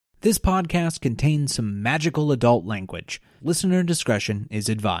This podcast contains some magical adult language. Listener discretion is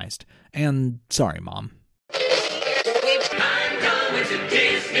advised. And sorry, Mom. I'm going to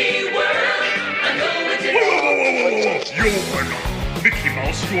Disney World. I'm going to... Whoa. You're not Mickey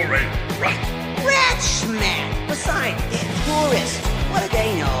Mouse, you're a rat. Rat smack! Besides, they're tourists. What do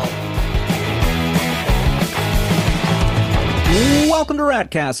they know? Welcome to Rat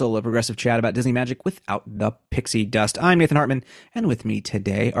Castle, a progressive chat about Disney magic without the pixie dust. I'm Nathan Hartman, and with me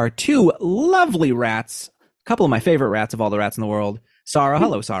today are two lovely rats, a couple of my favorite rats of all the rats in the world. Sarah,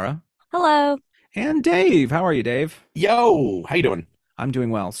 hello, Sarah. Hello. And Dave. How are you, Dave? Yo, how you doing? I'm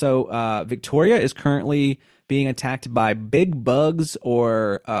doing well. So Victoria is currently being attacked by big bugs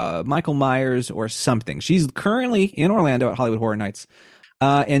or Michael Myers or something. She's currently in Orlando at Hollywood Horror Nights.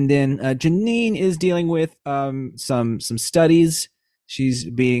 And then Janine is dealing with some studies. She's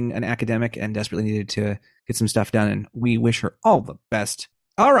being an academic and desperately needed to get some stuff done, and we wish her all the best.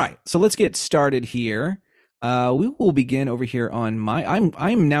 All right, so let's get started here. We will begin over here on my.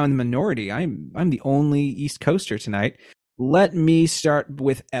 I'm now in the minority. I'm the only East Coaster tonight. Let me start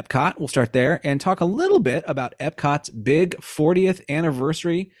with Epcot. We'll start there and talk a little bit about Epcot's big 40th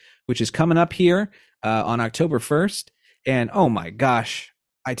anniversary, which is coming up here on October 1st. And oh my gosh,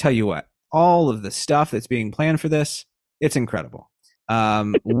 I tell you what, all of the stuff that's being planned for this, it's incredible.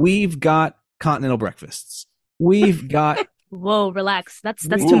 We've got continental breakfasts. We've got Whoa, relax. That's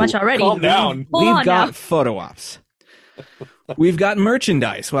too much already. Calm down. We've got photo ops. We've got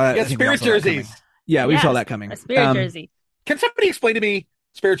merchandise. Well, Yeah, spirit jerseys. Yeah, we saw that coming. A spirit jersey. Can somebody explain to me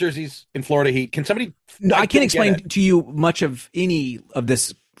spirit jerseys in Florida heat? Can somebody? No, I can't explain get it. to you much of any of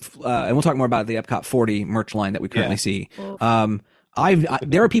this, and we'll talk more about the Epcot 40 merch line that we currently see.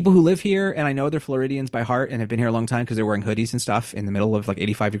 There are people who live here, and I know they're Floridians by heart and have been here a long time because they're wearing hoodies and stuff in the middle of like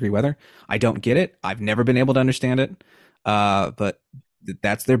 85-degree weather. I don't get it. I've never been able to understand it. But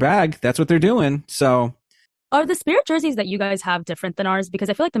that's their bag. That's what they're doing. So, Are the spirit jerseys that you guys have different than ours? Because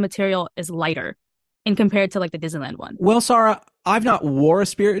I feel like the material is lighter in compared to like the Disneyland one. well, Sarah, I've not wore a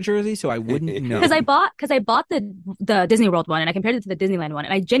spirit jersey, so I wouldn't know. Because I bought the Disney World one and I compared it to the Disneyland one,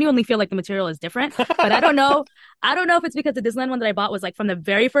 and I genuinely feel like the material is different. But I don't know. I don't know if it's because the Disneyland one that I bought was like from the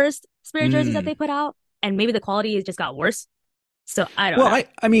very first spirit jerseys that they put out, and maybe the quality just got worse. So I don't know. Well,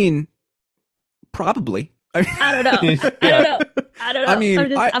 I mean, probably. I don't know. I don't know. I mean,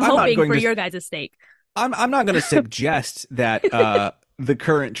 I'm I'm not hoping going for to- your guys' sake. I'm not going to suggest that the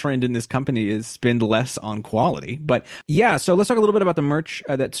current trend in this company is spend less on quality. But yeah, so let's talk a little bit about the merch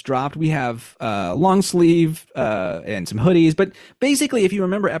that's dropped. We have long sleeve and some hoodies. But basically, if you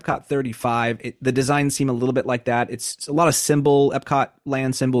remember Epcot 35, the designs seem a little bit like that. It's a lot of Epcot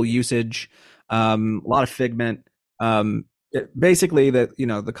land symbol usage, a lot of figment. Basically,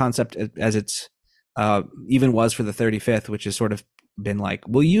 the concept as it's even was for the 35th, which has sort of been like,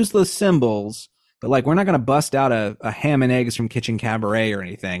 we'll use those symbols, but like we're not going to bust out a ham and eggs from Kitchen Cabaret or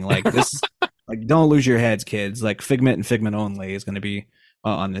anything. Like this, like don't lose your heads, kids. Like figment and figment only is going to be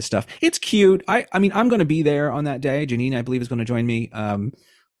on this stuff. It's cute. I mean, I'm going to be there on that day. Janine, I believe, is going to join me.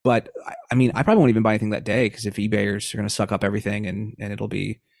 But I mean, I probably won't even buy anything that day because if eBayers are going to suck up everything and it'll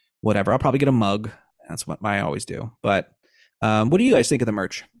be whatever, I'll probably get a mug. That's what I always do. But what do you guys think of the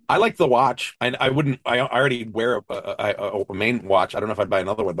merch? I like the watch. I wouldn't. I already wear a main watch. I don't know if I'd buy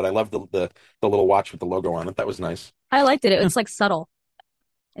another one, but I love the little watch with the logo on it. That was nice. I liked it. It's like subtle.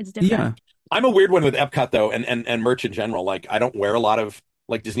 It's different. Yeah. I'm a weird one with Epcot though, and merch in general. Like I don't wear a lot of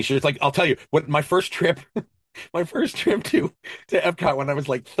like Disney shirts. Like I'll tell you what, my first trip to Epcot when I was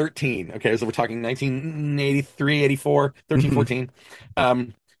like 13. Okay, so we're talking 1983, 84, 13, 14.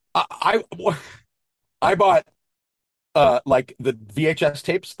 I bought like the VHS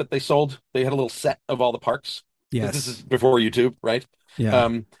tapes that they sold. They had a little set of all the parks. Yes. This is before YouTube, right?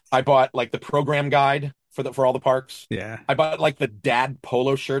 Yeah. I bought like the program guide for all the parks. Yeah. I bought like the dad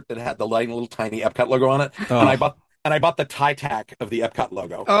polo shirt that had the little tiny Epcot logo on it. Oh. And I bought the tie tack of the Epcot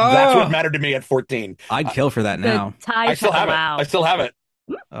logo. Oh. That's what mattered to me at 14. I'd kill for that now. The tie I still have wow. it. I still have it.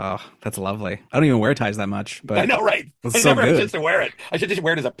 Oh, that's lovely. I don't even wear ties that much, but I know, right? That's I so never had a good. chance to wear it. I should just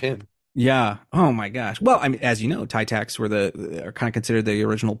wear it as a pin. yeah. Oh my gosh. Well, I mean, as you know, tie tacks are kind of considered the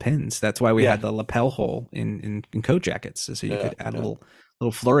original pins. That's why we had the lapel hole in coat jackets, so you could add little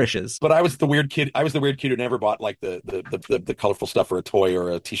flourishes. But I was the weird kid. I was the weird kid who never bought like the colorful stuff or a toy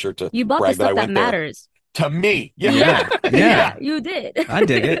or a T-shirt to You bought the brag that I stuff that went there. matters. To me, Yeah. You did. I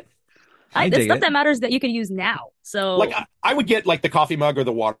dig it. I the dig stuff it. that matters that you can use now. So Like I would get like the coffee mug or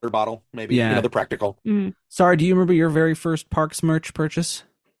the water bottle, maybe. Yeah. They're practical. Sorry, do you remember your very first Parks merch purchase?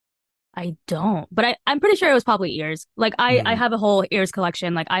 I don't, but I'm pretty sure it was probably ears. Like I have a whole ears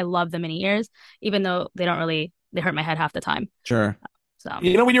collection. Like I love the mini ears, even though they hurt my head half the time. Sure. So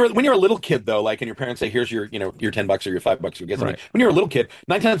You know, when you're a little kid though, like, and your parents say, "Here's your, your $10 or your $5 or get something." Right. When you're a little kid,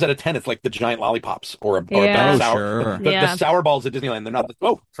 9 times out of 10, it's like the giant lollipops or a bag Yeah. of Oh, sour sure. the Yeah. sour balls at Disneyland. They're not.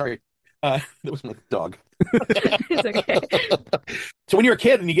 Oh, sorry, that was my dog. It's okay. So when you're a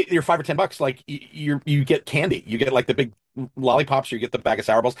kid and you get your $5 or $10, like you get candy, you get like the big lollipops, or you get the bag of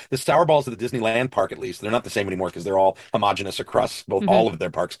sour balls. The sour balls at the Disneyland park, at least, they're not the same anymore because they're all homogenous across all of their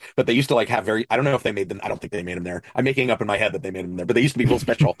parks. But they used to like have very. I don't know if they made them. I don't think they made them there. I'm making up in my head that they made them there, but they used to be real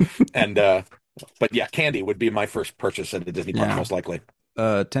special. And but yeah, candy would be my first purchase at a Disney park, Yeah. most likely.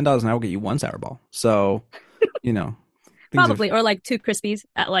 $10 an hour will get you one sour ball. So, things Probably, or like 2 Crispies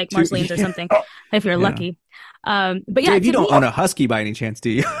at like Two- Marceline's or yeah. something, if you're Yeah. lucky. But yeah, Dave, you to don't me, own a husky by any chance, do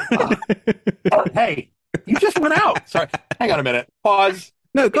you? Hey, you just went out. Sorry, hang on a minute. Pause.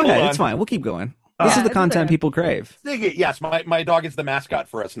 No, go Hold ahead. on. It's fine. We'll keep going. This Yeah, is the it's content okay. people crave. Ziggy, yes, my dog is the mascot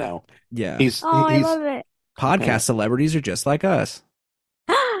for us now. Yeah. He's I he's love it. Podcast celebrities are just like us.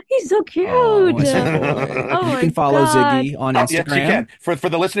 He's so cute. Oh, I see. Oh You my can follow God. Ziggy on Yes, you Instagram. can. For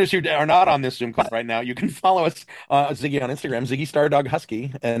the listeners who are not on this Zoom call right now, you can follow us, Ziggy on Instagram, Ziggy Stardog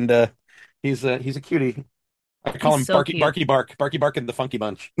Husky, and he's a cutie. I call He's him so Barky cute. Barky Bark and the Funky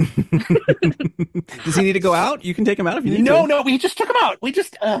Bunch. Does he need to go out? You can take him out if you need No, to. no, we just took him out. We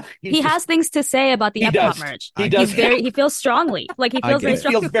just He has things to say about the He Epcot does. merch. He does. He feels strongly. Like he I feels get very it.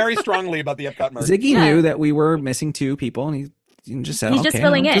 strongly. feels very strongly about the Epcot merch. Ziggy Yeah. knew that we were missing 2 people, and he just said, He's just okay,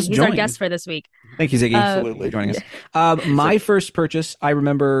 filling I'll in. just He's our join. guest for this week. Thank you, Ziggy, Absolutely. for joining us. My first purchase, I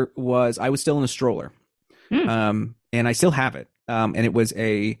remember, was I was still in a stroller, and I still have it. And it was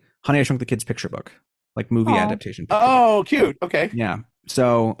a Honey, I Shrunk the Kids picture book, like movie Aw. adaptation. Picture book. Oh, cute. Okay. Yeah.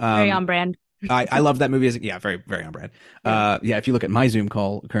 So Very on brand. I love that movie. Very, very on brand. Yeah. If you look at my Zoom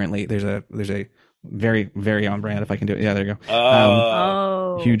call currently, there's a very, very on brand. If I can do it. Yeah, there you go.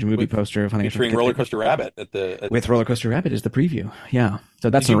 Oh. Huge movie with- poster of Honey, I Shrunk Featuring the Roller Kids. Coaster Rabbit at With Roller Coaster Rabbit is the preview. Yeah. So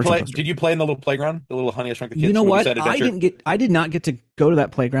that's did an you original play? poster. Did you play in the little playground, the little Honey I Shrunk the Kids? You know movie what? set I adventure? did not get to go to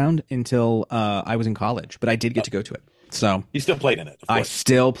that playground until I was in college, but I did get to go to it. So You still played in it. Of I course.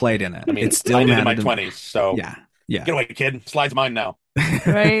 still played in it. I mean, it's still I did in my mattered to me. 20s. So Yeah. Yeah. get away, kid. Slide's mine now.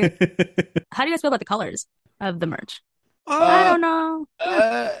 Right. How do you guys feel about the colors of the merch? I Uh, don't know.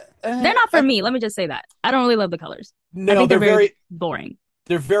 They're not for me. Let me just say that. I don't really love the colors. I No, think they're very, boring.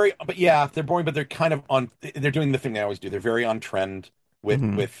 but yeah, they're boring, but they're kind of they're doing the thing they always do. They're very on trend with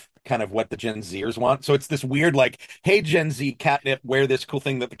Mhm. with kind of what the Gen Zers want. So it's this weird, like, hey, Gen Z catnip, wear this cool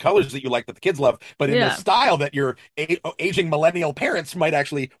thing that the colors that you like that the kids love, but in Yeah. the style that your aging millennial parents might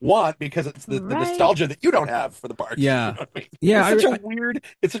actually want because it's the Right. nostalgia that you don't have for the parks. Yeah. You know what I mean? Yeah, It's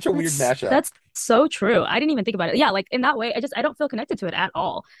such a weird mashup. That's so true. I didn't even think about it. Yeah, like in that way, I don't feel connected to it at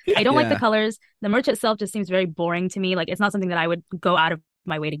all. I don't like the Yeah. colors. The merch itself just seems very boring to me. Like it's not something that I would go out of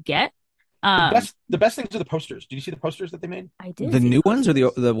my way to get. The best things are the posters. Did you see the posters that they made? I did the see new ones or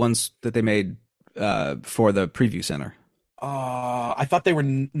posters. the ones that they made for the preview center? I thought they were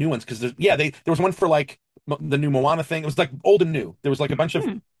new ones because there was one for like the new Moana thing. It was like old and new. There was like a bunch of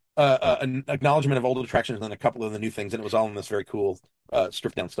an acknowledgement of old attractions and then a couple of the new things, and it was all in this very cool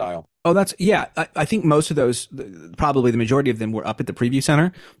stripped down style. Oh, I think most of those, probably the majority of them, were up at the preview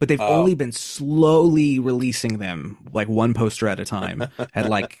center, but they've only been slowly releasing them, like one poster at a time, at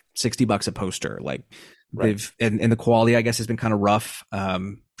like $60 a poster. Like they've, and the quality, I guess, has been kind of rough,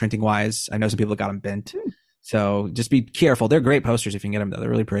 printing wise. I know some people got them bent, so just be careful. They're great posters if you can get them, though. They're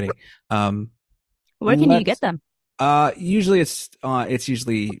really pretty. Where can you get them? Usually it's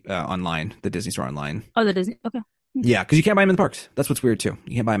usually online, the Disney Store online. Oh, the Disney. Okay. Yeah, because you can't buy them in the parks. That's what's weird too.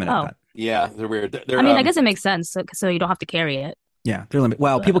 You can't buy them in Oh. Epcot. Yeah, they're weird. They're, I mean, I guess it makes sense, so you don't have to carry it. Yeah, they're limited.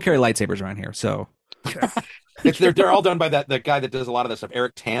 Well, people carry lightsabers around here, so they're all done by that guy that does a lot of this stuff.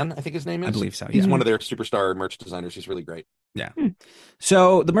 Eric Tan, I think his name is. I believe so. He's Yeah. one of their superstar merch designers. He's really great. Yeah.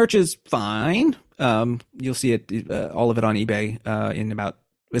 So the merch is fine. You'll see it, all of it on eBay in about.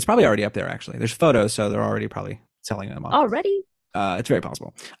 It's probably already up there. Actually, there's photos, so they're already probably selling them off. Already? It's very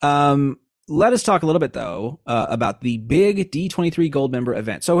possible. Let us talk a little bit though about the big D23 Gold member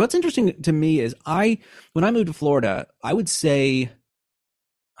event. So what's interesting to me is when I moved to Florida, I would say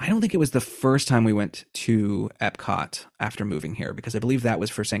I don't think it was the first time we went to Epcot after moving here, because I believe that was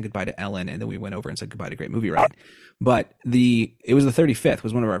for saying goodbye to Ellen, and then we went over and said goodbye to Great Movie Ride. But it was the 35th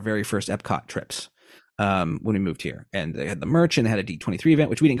was one of our very first Epcot trips when we moved here, and they had the merch and they had a D23 event,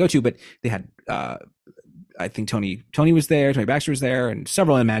 which we didn't go to, but they had I think Tony was there, Tony Baxter was there, and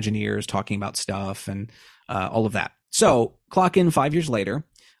several Imagineers talking about stuff and all of that. So clock in 5 years later,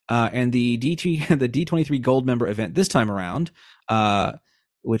 and the D23 Gold member event this time around,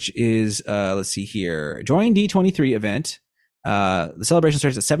 which is let's see here, join D23 event. The celebration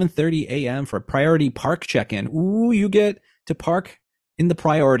starts at 7:30 a.m. for a priority park check-in. Ooh, you get to park in the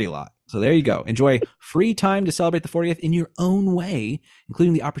priority lot. So there you go. Enjoy free time to celebrate the 40th in your own way,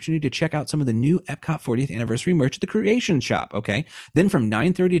 including the opportunity to check out some of the new Epcot 40th anniversary merch at the Creation Shop. Okay. Then from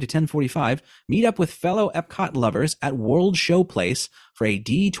 9:30 to 10:45, meet up with fellow Epcot lovers at World Showplace for a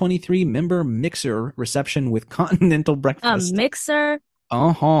D23 member mixer reception with Continental breakfast. A mixer?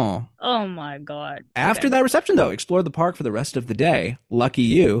 Uh-huh. Oh my God. After that reception, though, explore the park for the rest of the day. Lucky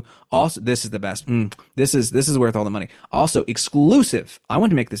you. Also, this is the best. This is worth all the money. Also, exclusive. I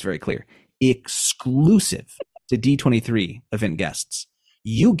want to make this very clear. Exclusive to D23 event guests.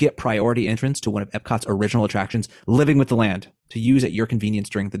 You get priority entrance to one of Epcot's original attractions, Living with the Land, to use at your convenience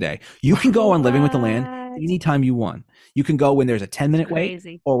during the day. You can go on Living with the Land anytime you want. You can go when there's a 10-minute wait,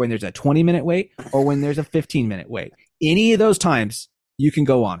 or when there's a 20-minute wait, or when there's a 15-minute wait. Any of those times, you can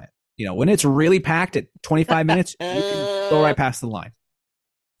go on it. You know, when it's really packed at 25 minutes, you can go right past the line.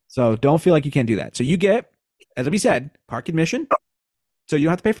 So don't feel like you can't do that. So you get, as we said, park admission. So you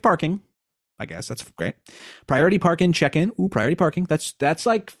don't have to pay for parking. I guess that's great. Priority parking check-in. Ooh, priority parking. That's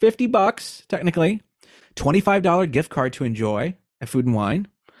like $50 technically. $25 gift card to enjoy at Food and Wine.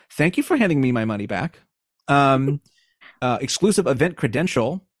 Thank you for handing me my money back. Exclusive event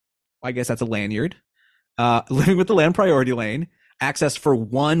credential. I guess that's a lanyard. Living with the Land priority lane. Access for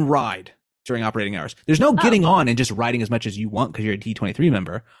one ride during operating hours. There's no getting on and just riding as much as you want because you're a D23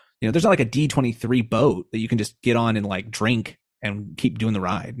 member. You know, there's not like a D23 boat that you can just get on and like drink and keep doing the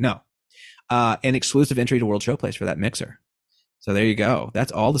ride. No. An exclusive entry to World Showplace for that mixer. So there you go.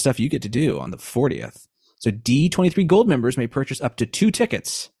 That's all the stuff you get to do on the 40th. So D23 Gold members may purchase up to 2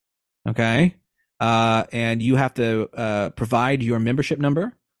 tickets. Okay. And you have to provide your membership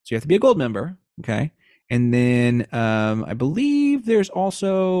number. So you have to be a Gold member. Okay. And then I believe there's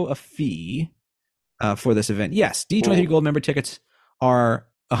also a fee for this event. Yes, D23 Gold member tickets are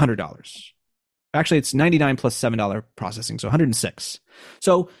 $100. Actually, it's $99 plus $7 processing, so $106.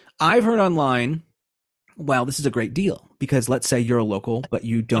 So I've heard online, wow, this is a great deal because let's say you're a local, but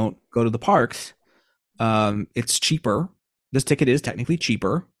you don't go to the parks. It's cheaper. This ticket is technically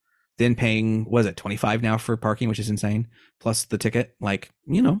cheaper than paying, was it $25 now for parking, which is insane, plus the ticket. Like,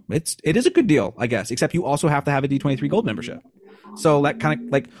 you know, it is a good deal, I guess, except you also have to have a D23 Gold membership. So that kind of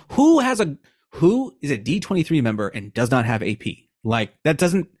like, who is a D23 member and does not have AP? Like, that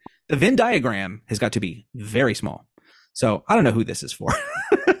doesn't, the Venn diagram has got to be very small. So I don't know who this is for.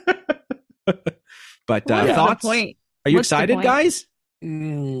 But thoughts? Are you excited, guys?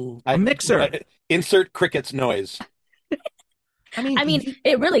 A mixer. Insert crickets noise. I mean,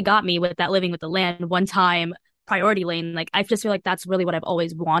 it really got me with that Living with the Land one time priority lane. Like, I just feel like that's really what I've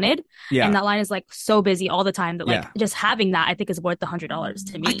always wanted. Yeah. And that line is like so busy all the time that like just having that I think is worth the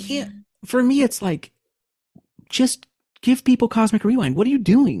 $100 to me. For me, it's like, just give people Cosmic Rewind. What are you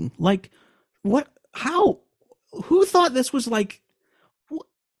doing? Like, what? How? Who thought this was like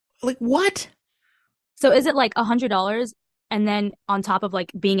what? So is it like $100 and then on top of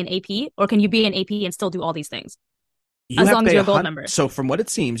like being an AP, or can you be an AP and still do all these things? As long as you're a Gold member. So from what it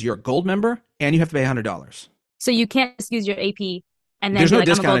seems, you're a Gold member and you have to pay $100. So you can't just use your AP and then there's be no like,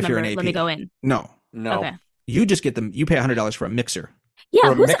 discount I'm a if Gold you're member, an AP. let me go in. No. Okay. You just get them. You pay $100 for a mixer. Yeah,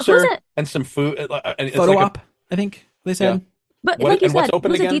 or a mixer and some food. Photo op, I think they said. Yeah. But like you said,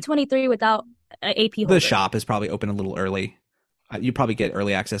 who's a D23 without an AP holder? The shop is probably open a little early. You probably get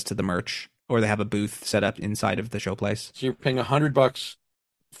early access to the merch, or they have a booth set up inside of the showplace. So you're paying $100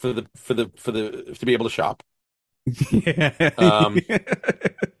 for the to be able to shop.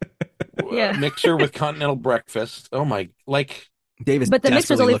 Yeah. Mixer with continental breakfast. Oh my, like Davis. But the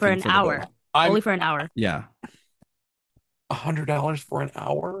mixer's only for an hour. Only for an hour. Yeah. $100 for an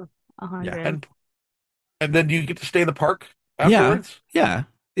hour. $100. And then you get to stay in the park afterwards. Yeah.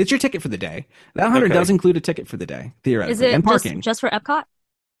 It's your ticket for the day. That $100 does include a ticket for the day, theoretically, is it and parking. Just for Epcot?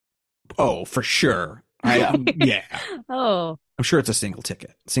 Oh, for sure. Yeah. Oh. I'm sure it's a single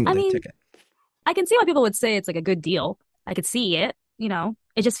ticket. Ticket. I can see why people would say it's like a good deal. I could see it, you know.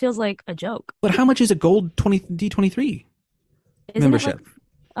 It just feels like a joke. But how much is a Gold D23 membership?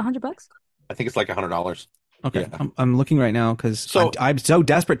 Like $100? I think it's like $100. Okay, yeah. I'm looking right now because I'm so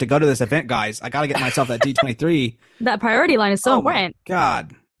desperate to go to this event, guys. I got to get myself that D23. That priority line is so important.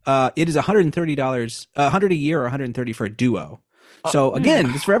 God, it is $130, $100 a year or $130 for a duo. So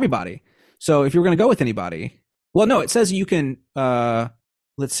again, it's for everybody. So if you're going to go with anybody, well, no, it says you can.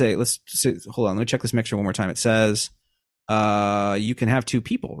 Let's say, hold on, let me check this mixture one more time. It says you can have 2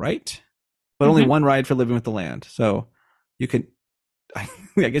 people, right? But only one ride for Living with the Land. So you can.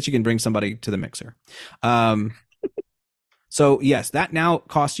 I guess you can bring somebody to the mixer. So yes, that now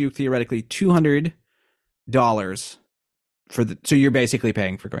costs you theoretically $200 for so you're basically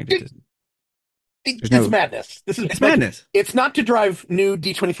paying for going to Disney. It's no- madness. This is It's madness. It's not to drive new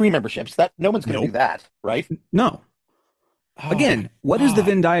D23 memberships. That no one's going to Nope. do that, right? No. Oh, Again, what is the God.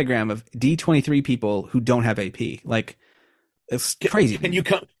 Venn diagram of D23 people who don't have AP? Like, it's crazy. Can you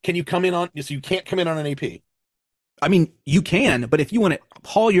come? Can you come in on? So you can't come in on an AP. I mean, you can, but if you want to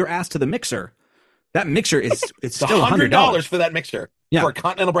haul your ass to the mixer, that mixer is it's It's still $100 for that mixer Yeah. for a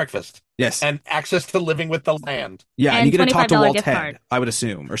continental breakfast Yes. and access to living with the land. Yeah, and And you get to talk to $25 Walt gift Head, card. I would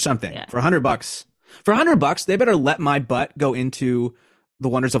assume, or something. Yeah. For $100. For $100, they better let my butt go into the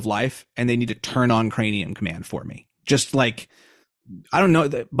wonders of life, and they need to turn on Cranium Command for me. Just like, I don't know,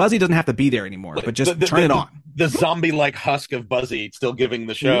 Buzzy doesn't have to be there anymore, but just turn it on. The zombie-like husk of Buzzy still giving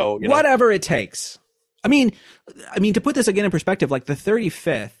the show. You know? Whatever it takes. I mean, to put this again in perspective, like the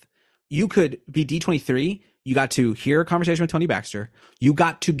 35th, you could be D23. You got to hear a conversation with Tony Baxter. You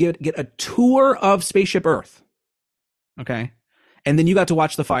got to get a tour of Spaceship Earth. Okay. And then you got to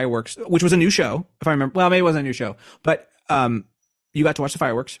watch the fireworks, which was a new show, if I remember. Well, maybe it wasn't a new show, but you got to watch the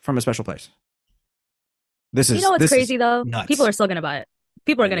fireworks from a special place. This is You know what's this is crazy though? nuts. People are still gonna buy it.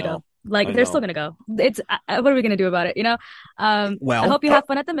 People are I gonna know. go. Like I they're know. still gonna go. It's what are we gonna do about it? You know. Well, I hope you have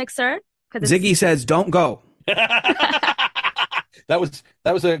fun at the mixer. Ziggy says, "Don't go." That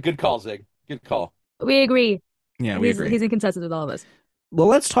was a good call, Zig. Good call. We agree. Yeah, we agree. He's in consensus with all of us. Well,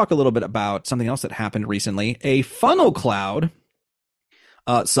 let's talk a little bit about something else that happened recently. A funnel cloud.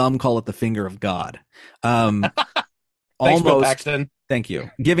 Some call it the finger of God. Thanks, Bill Almost. Paxton. Thank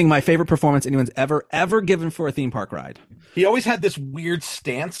you. Giving my favorite performance anyone's ever given for a theme park ride. He always had this weird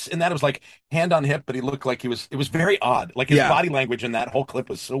stance in that it was like hand on hip, but he looked like it was very odd. Like his Yeah. body language in that whole clip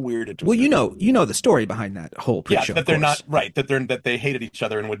was so weird. It Well, you know the story behind that whole yeah, pre-show. that they're of not course. right. That they hated each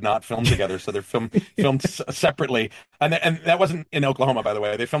other and would not film together, so they're filmed separately. And that wasn't in Oklahoma, by the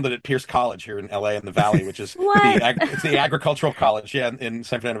way. They filmed it at Pierce College here in L.A. in the Valley, which is What? it's the agricultural college, yeah, in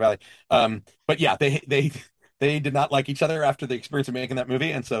San Fernando Valley. But yeah, they did not like each other after the experience of making that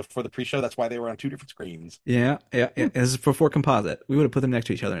movie, and so for the pre-show, that's why they were on two different screens. Yeah. This is before composite. We would have put them next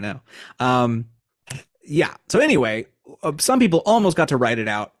to each other now. Yeah. So anyway, some people almost got to write it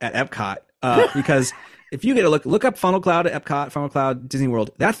out at Epcot because if you get a look up Funnel Cloud at Epcot, Funnel Cloud Disney World,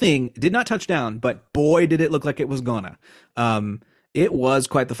 that thing did not touch down, but boy, did it look like it was gonna. It was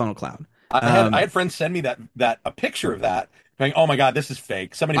quite the funnel cloud. I had friends send me that a picture of that, going, "Oh my God, this is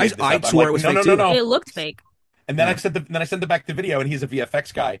fake. Somebody made this I up." I'm swore like, it was no, fake, no, too. no, no. It looked fake. And then I sent back the video, and he's a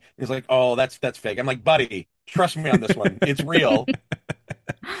VFX guy. He's like, "Oh, that's fake." I'm like, "Buddy, trust me on this one. It's real."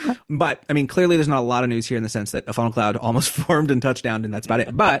 But I mean, clearly there's not a lot of news here in the sense that a funnel cloud almost formed and touched down, and that's about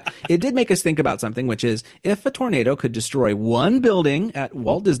it. But it did make us think about something, which is if a tornado could destroy one building at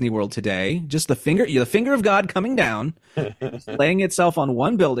Walt Disney World today, just the finger of God coming down, laying itself on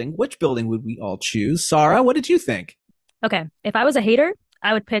one building, which building would we all choose? Sarah, what did you think? Okay, if I was a hater,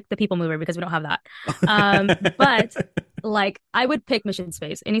 I would pick the People Mover because we don't have that. But like, I would pick Mission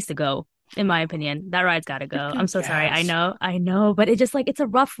Space. It needs to go, in my opinion. That ride's got to go. I'm so sorry. I know, but it just like it's a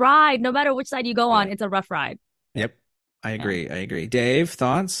rough ride. No matter which side you go on, it's a rough ride. Yep, I agree. Dave,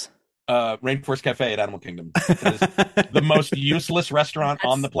 thoughts? Rainforest Cafe at Animal Kingdom. It is the most useless restaurant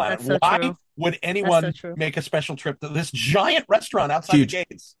on the planet. That's so Why true. would anyone That's so true. make a special trip to this giant restaurant outside Huge. the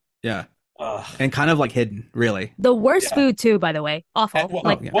gates? Yeah, Ugh. and kind of like hidden, really. The worst Yeah. food too, by the way. Awful. Well,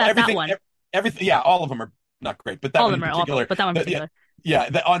 like yeah. well, that everything, one. everything, yeah, all of them are not great, but that All of one them in are particular. awful, but that one in the-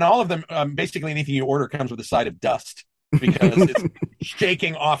 particular. on all of them, basically anything you order comes with a side of dust because it's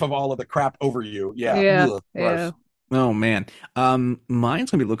shaking off of all of the crap over you. Yeah, Yeah, Ugh, gross. Oh man, mine's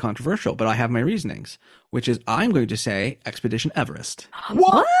gonna be a little controversial, but I have my reasonings, which is I'm going to say Expedition Everest.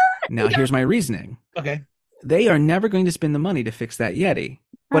 What? Now, here's my reasoning. Okay. They are never going to spend the money to fix that Yeti.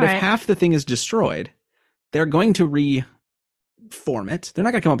 But if Alright. half the thing is destroyed, they're going to reform it. They're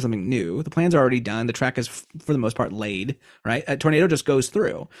not going to come up with something new. The plans are already done. The track is, for the most part, laid, right? A tornado just goes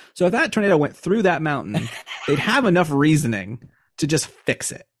through. So if that tornado went through that mountain, they'd have enough reasoning to just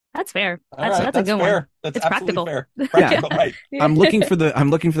fix it. That's fair. All That's right, a good fair. one. That's It's absolutely practical. fair. Practical, right. I'm looking for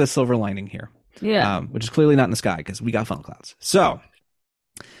the silver lining here. Yeah. Which is clearly not in the sky because we got funnel clouds. So,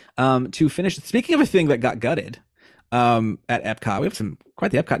 to finish, speaking of a thing that got gutted at Epcot, we have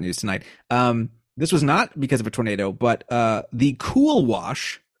quite the Epcot news tonight. This was not because of a tornado, but the Cool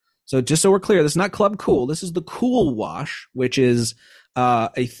Wash. So just so we're clear, this is not Club Cool. This is the Cool Wash, which is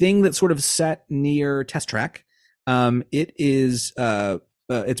a thing that's sort of set near Test Track. It is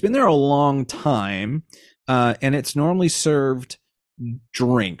it's been there a long time, and it's normally served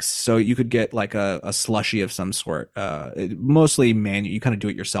drinks, so you could get like a slushy of some sort, mostly manual. You kind of do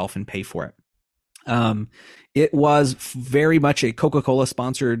it yourself and pay for it. It was very much a Coca-Cola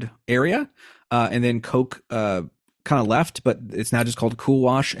sponsored area, and then Coke kind of left, but it's now just called Cool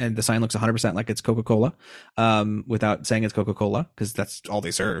Wash, and the sign looks 100% like it's Coca-Cola, without saying it's Coca-Cola, because that's all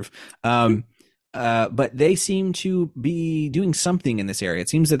they serve. But they seem to be doing something in this area. It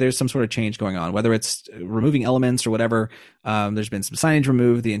seems that there's some sort of change going on, whether it's removing elements or whatever. There's been some signage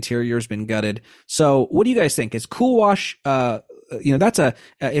removed. The interior's been gutted. So what do you guys think? Is Cool Wash, that's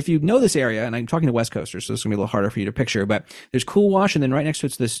if you know this area, and I'm talking to West Coasters, so it's gonna be a little harder for you to picture, but there's Cool Wash, and then right next to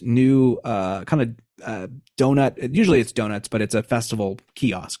it's this new, kind of, donut. Usually it's donuts, but it's a festival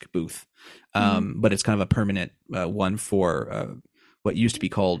kiosk booth. But it's kind of a permanent, one for, what used to be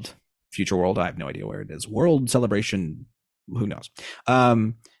called Future World. I have no idea where it is. World Celebration, who knows?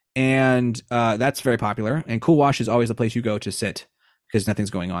 And that's very popular. And Cool Wash is always the place you go to sit because nothing's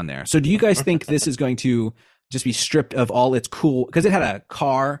going on there. So do you guys think this is going to just be stripped of all its cool? Because it had a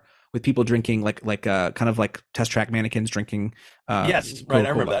car with people drinking, like kind of like test track mannequins drinking. Yes, right. I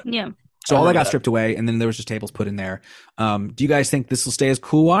remember that. Yeah. So all that got stripped away, and then there was just tables put in there. Do you guys think this will stay as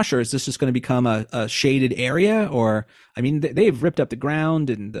Cool Wash, or is this just going to become a shaded area? Or, I mean, they've ripped up the ground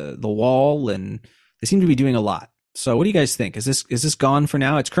and the wall, and they seem to be doing a lot. So what do you guys think? Is this gone for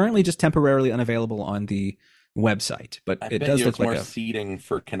now? It's currently just temporarily unavailable on the website, but it does look like more seating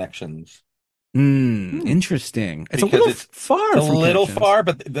for connections. Interesting. It's Because a little far. It's a from little connections. far,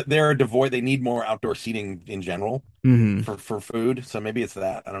 but they're devoid. They need more outdoor seating in general for food. So maybe it's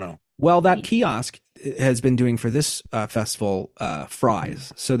that. I don't know. Well, that kiosk has been doing for this festival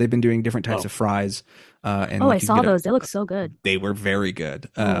fries. So they've been doing different types of fries. And I you can saw get those. They look so good. They were very good.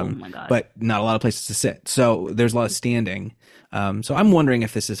 Oh my God. But not a lot of places to sit. So there's a lot of standing. So I'm wondering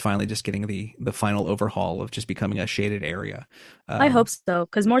if this is finally just getting the final overhaul of just becoming a shaded area. I hope so,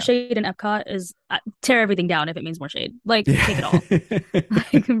 because more shade in Epcot is tear everything down if it means more shade. Like, take it all.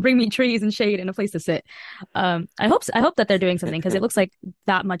 Like, bring me trees and shade and a place to sit. I hope that they're doing something, because it looks like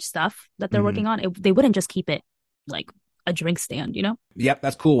that much stuff that they're working on. They wouldn't just keep it like a drink stand, you know? Yep,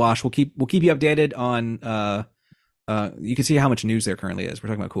 that's Cool Wash. We'll keep you updated on. You can see how much news there currently is. We're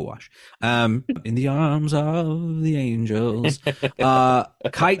talking about Cool Wash. In the arms of the angels.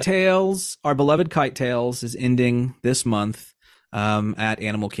 Kite Tales, our beloved Kite Tales, is ending this month at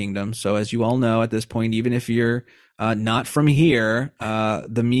Animal Kingdom. So as you all know, at this point, even if you're not from here,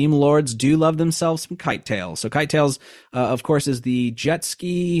 the meme lords do love themselves some Kite Tales. So Kite Tales, of course, is the jet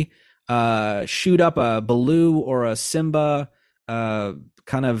ski, shoot up a Baloo or a Simba,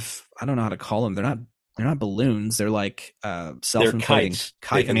 kind of, I don't know how to call them. They're not balloons. They're like self-inflating kites.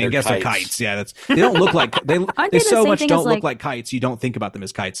 kite. I mean, I They're guess they're kites. kites. Yeah, they don't look like they Aren't they they the so same much thing don't as, look like- like kites. You don't think about them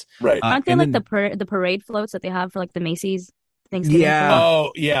as kites. Right. Aren't they and like then- the parade floats that they have for like the Macy's Thanksgiving? Yeah. parade?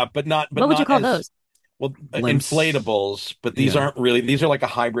 Oh, yeah, but not. But What would you not call as- those? Well, Blimps. inflatables, but these Yeah. aren't really. These are like a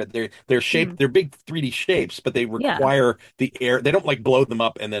hybrid. They're shaped. They're big 3D shapes, but they require the air. They don't like blow them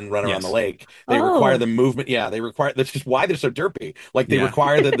up and then run around Yes. the lake. They Oh. require the movement. Yeah, they require. That's just why they're so derpy. Like they Yeah.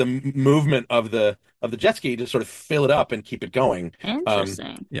 require the movement of the jet ski to sort of fill it up and keep it going.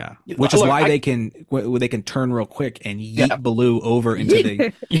 Interesting. Yeah, Yeah, which is look, why I- they can turn real quick and yeet Yeah. Baloo over into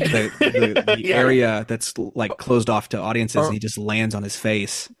the Yeah. area that's like closed off to audiences, Or- and he just lands on his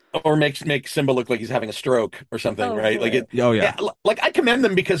face. Or make Simba look like he's having a stroke or something, Oh, right? Like boy. it. Oh yeah, Like I commend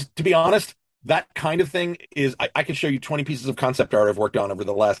them because, to be honest, that kind of thing is. I can show you 20 pieces of concept art I've worked on over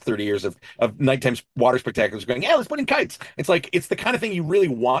the last 30 years of nighttime water spectaculars. Going, yeah, let's put in kites. It's like it's the kind of thing you really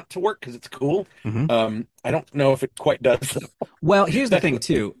want to work because it's cool. Mhm. I don't know if it quite does. Well, here's the thing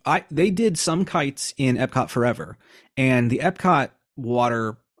too. They did some kites in Epcot Forever, and the Epcot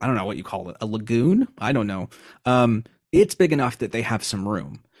water, I don't know what you call it, a lagoon? I don't know. It's big enough that they have some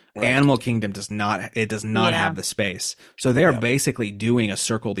room. Right. Animal Kingdom does not. It does not Yeah. have the space, so they're basically doing a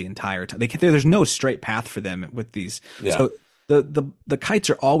circle the entire time. There's no straight path for them with these. Yeah. So the kites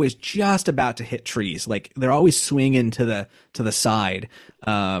are always just about to hit trees. Like they're always swinging to the side.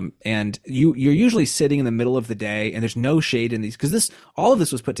 And you're usually sitting in the middle of the day, and there's no shade in these, because all of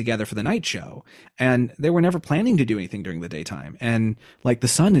this was put together for the night show, and they were never planning to do anything during the daytime. And like the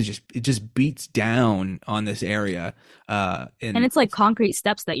sun just beats down on this area. And it's like concrete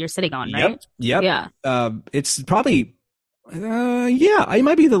steps that you're sitting on, right? Yep. Yeah. It's probably, it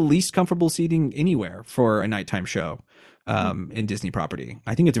might be the least comfortable seating anywhere for a nighttime show, in Disney property.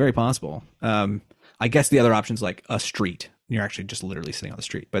 I think it's very possible. I guess the other option's like a street. You're actually just literally sitting on the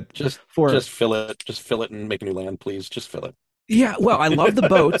street, but just fill it and make a new land, please. Just fill it. yeah, well, I love the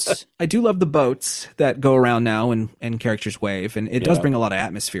boats. I do love the boats that go around now and characters wave, and it does Yeah. bring a lot of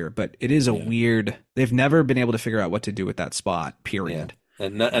atmosphere, but it is a weird, they've never been able to figure out what to do with that spot, period.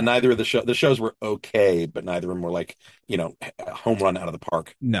 And neither of the shows were okay, but neither of them were like, a home run out of the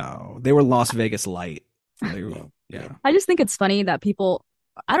park. No, they were Las Vegas light. They were, yeah. I just think it's funny that people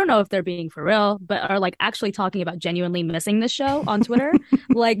I don't know if they're being for real, but are like actually talking about genuinely missing the show on Twitter,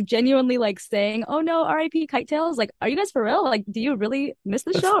 like genuinely like saying, "Oh no, R.I.P. Kite Tails." Like, are you guys for real? Like, do you really miss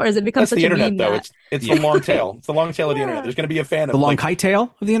the show, or has it become That's such the a internet, meme though. that It's Yeah. the long tail. It's the long tail of the internet. yeah, There's going to be a fan The of long like, kite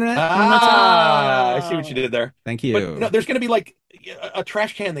tail of the internet. I see what you did there. Thank But you. no, there's going to be like a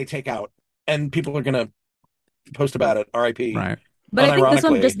trash can they take out, and people are going to post about it. R.I.P. but Right. I think this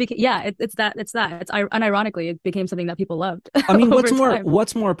one just Unironically, became it's that it's unironically it became something that people loved I mean, over time.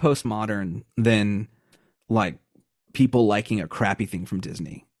 what's more postmodern than like people liking a crappy thing from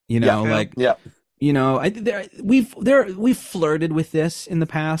Disney? You know, True. like yeah. you know, we've flirted with this in the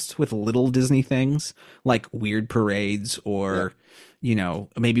past with little Disney things like weird parades or you know,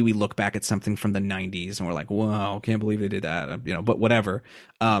 maybe we look back at something from the 90s and we're like, "Wow, can't believe they did that." You know, but whatever.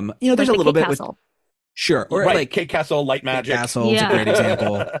 You know, there's Like a the little Cake bit with Castle. sure, or Right. like Kate Castle, Light Magic. Castle, it's a Yeah. great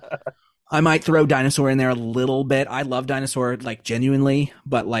example. I might throw Dinosaur in there a little bit. I love Dinosaur, like genuinely,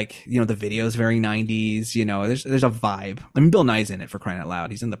 but like you know, the video is very 90s. You know, there's a vibe. I mean, Bill Nye's in it for crying out loud.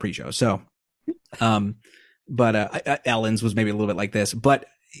 He's in the pre-show, so. But Ellen's was maybe a little bit like this, but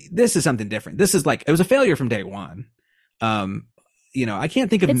this is something different. This is like it was a failure from day one. You know, I can't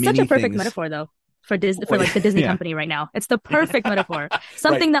think of It's many such a perfect things. metaphor though for Disney for like the Disney Yeah. company right now. It's the perfect metaphor.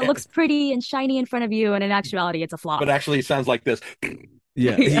 Something Right. that looks pretty and shiny in front of you, and in actuality, it's a flop. But actually, it sounds like this.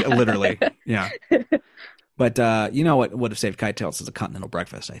 Yeah, Yeah. literally. Yeah. But you know what would have saved Kite Tails is a continental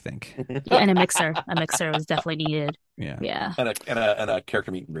breakfast, I think. Yeah, and a mixer. A mixer was definitely needed. Yeah. Yeah. And a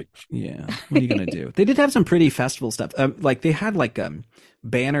character meet and greet. Yeah. What are you gonna do? They did have some pretty festival stuff. Like they had like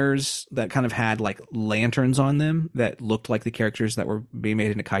banners that kind of had like lanterns on them that looked like the characters that were being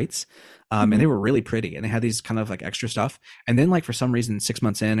made into kites. And they were really pretty, and they had these kind of like extra stuff. And then like for some reason, 6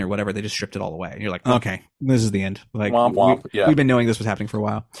 months in or whatever, they just stripped it all away. And you're like, okay, this is the end. Like Womp womp. Yeah. we've been knowing this was happening for a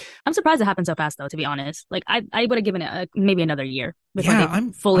while. I'm surprised it happened so fast though, to be honest. Like I would have given it maybe another year before Yeah,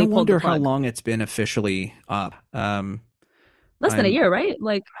 they fully I pulled wonder the how plug. long it's been officially up. Less than a I'm- year, right?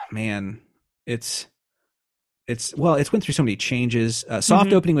 Like Man, it's well, it's went through so many changes.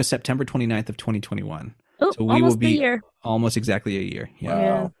 Soft opening was September 29th of 2021. oh, So we almost will be a year. almost exactly a year. Yeah.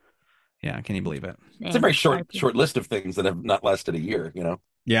 Wow. Yeah, can you believe it? It's a very short list of things that have not lasted a year, you know?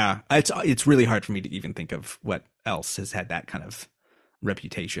 Yeah, it's really hard for me to even think of what else has had that kind of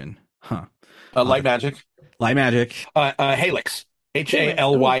reputation. Huh. Light Magic. Light Magic. Halix.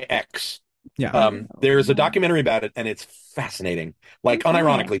 Halyx. Yeah. There's a documentary about it, and it's fascinating. Like,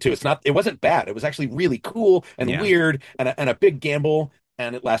 unironically, too. It wasn't bad. It was actually really cool and Yeah. weird and a big gamble,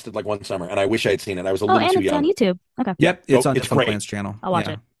 and it lasted like one summer, and I wish I had seen it. I was a Oh, little and too it's on young. YouTube. Okay. Yep, it's Oh, on it's Fun great. Plans channel. I'll watch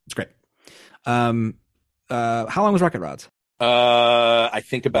it. It's great. How long was Rocket Rods? I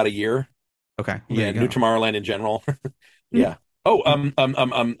think about a year. Okay. well, Yeah, there you New go. Tomorrowland in general. Yeah. Oh,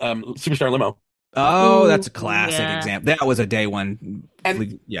 Superstar Limo. Oh, that's a Ooh, classic yeah. example. That was a day one.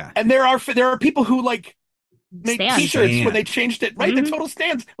 Yeah. And there are people who like make Stands. T-shirts Stand. when they changed it. Right, the Mhm. total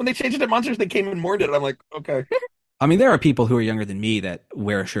stands when they changed it to Monsters. They came and mourned it. I'm like, okay. I mean, there are people who are younger than me that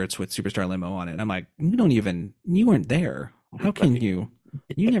wear shirts with Superstar Limo on it. I'm like, you weren't there. How can you?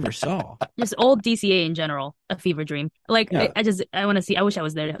 You never saw. Just old DCA in general, a fever dream. Like Yeah. I want to see. I wish I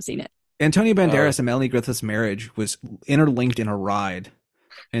was there to have seen it. Antonio Banderas and Melanie Griffith's marriage was interlinked in a ride.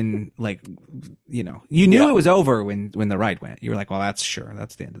 And like, you knew Yeah. it was over when the ride went. You were like, well, that's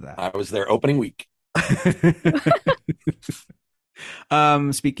the end of that. I was there opening week.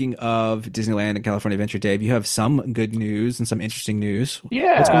 Speaking of Disneyland and California Adventure, Dave, you have some good news and some interesting news.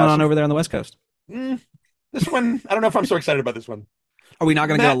 Yeah. What's going on over there on the West Coast? This one, I don't know if I'm so excited about this one. Are we not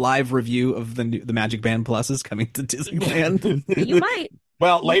going to get a Matt- live review of the Magic Band Pluses coming to Disneyland? You might.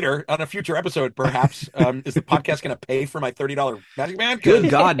 Well, later on a future episode, perhaps. Is the podcast going to pay for my $30 Magic Band?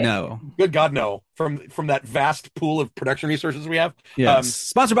 Good God, no. Good God, no. From that vast pool of production resources we have. Yes.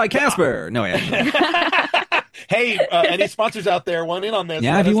 Sponsored by Casper. No, yeah. Hey, any sponsors out there want in on this?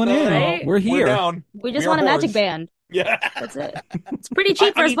 Yeah, Let if you us want know. in, Right? we're here. We're down. We just We are want a magic whores. band. Yeah. That's it. It's pretty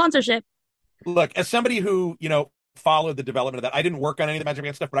cheap for I a mean- sponsorship. Look, as somebody who, followed the development of that, I didn't work on any of the Magic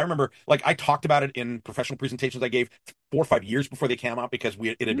Band stuff, but I remember, like, I talked about it in professional presentations I gave 4 or 5 years before they came out because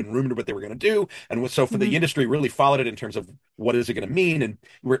it had been rumored what they were going to do. And so for the industry, really followed it in terms of what is it going to mean? And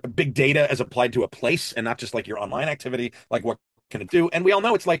big data as applied to a place and not just like your online activity, like what can it do? And we all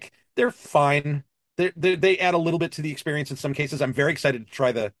know it's like, they're fine. They add a little bit to the experience in some cases. I'm very excited to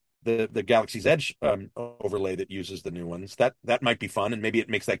try the Galaxy's Edge overlay that uses the new ones. That might be fun, and maybe it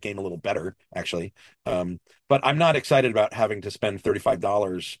makes that game a little better, actually. But I'm not excited about having to spend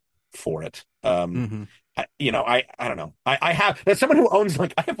 $35 for it. Mhm. I don't know. I have, as someone who owns I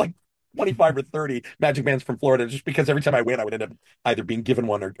have 25 or 30 Magic Bands from Florida, just because every time I win, I would end up either being given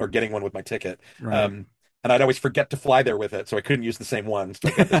one or getting one with my ticket. Right. and I'd always forget to fly there with it, so I couldn't use the same ones. So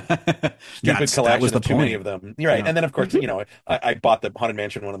I got this stupid That collection was the of too many point. of them. You're right. Yeah. And then of course, I bought the Haunted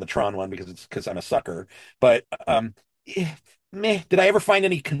Mansion one and the Tron one because I'm a sucker. But meh. Did I ever find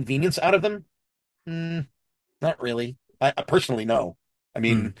any convenience out of them? Mm, not really. I personally no. I Hmm.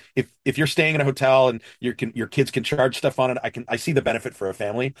 mean, if you're staying in a hotel and your kids can charge stuff on it, I see the benefit for a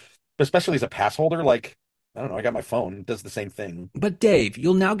family, but especially as a pass holder, like I don't know, I got my phone, it does the same thing. But Dave,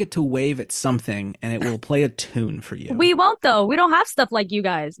 you'll now get to wave at something, and it will play a tune for you. We won't though. We don't have stuff like you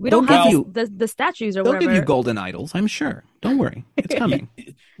guys. We They'll don't have give you- the statues or They'll give you whatever. golden idols, I'm sure. Don't worry, it's coming.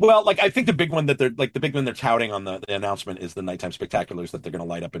 Well, like I think the big one that they're touting on the announcement is the nighttime spectaculars that they're going to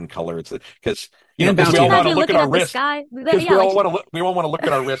light up in color. It's because And because we bounty all want hunter. to Have you look at looking our at the wrist. sky? Because Yeah, like, we all want to look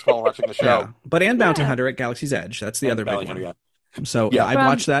at our wrist while watching the show. Yeah, but and Bounty Yeah. Hunter at Galaxy's Edge. That's the And other big Bounty one. Hunter, yeah. So Yeah. I've From-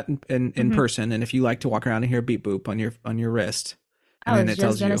 watched that in Mhm. person, and if you like to walk around and hear beep boop on your wrist, and I then was it just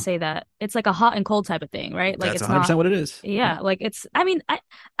tells gonna you say that it's like a hot and cold type of thing, right? Like that's it's 100% not. what it is. Yeah, like it's. I mean,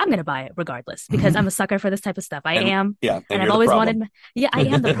 I'm gonna buy it regardless because I'm a sucker for this type of stuff. I And- am, Yeah, and and I've you're always the wanted. problem. Yeah, I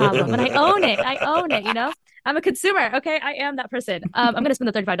am the problem, and I own it. I own it. You know, I'm a consumer. Okay, I am that person. I'm gonna spend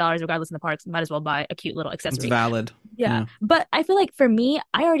the $35 regardless in the parks. Might as well buy a cute little It's accessory. valid. Yeah, but I feel like for me,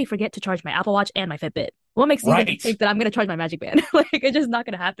 I already forget to charge my Apple Watch and my Fitbit. What makes me even Right. think that I'm gonna charge my Magic Band? Like it's just not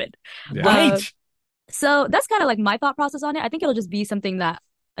gonna happen. Yeah. Right. So that's kind of like my thought process on it. I think it'll just be something that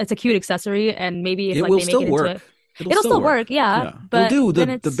it's a cute accessory, and maybe if It like will they make still it into work. it, it'll still work. Yeah, but It'll do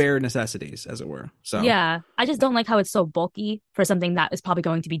then the it's bare necessities, as it were. So yeah. I just don't like how it's so bulky for something that is probably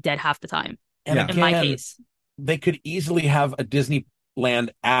going to be dead half the time. And Yeah. In my again, case, they could easily have a Disneyland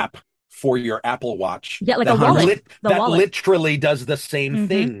app for your Apple Watch. yeah, like The a wallet. The that wallet. literally does the same Mhm.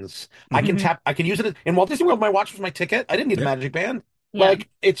 things. I can Mhm. I can use it in Walt Disney World. My watch was my ticket. I didn't need a Magic Band. Yeah. Like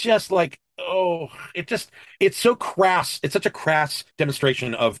it's just like it's so crass. It's such a crass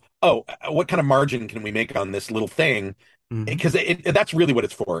demonstration of what kind of margin can we make on this little thing? Mhm. Because that's really what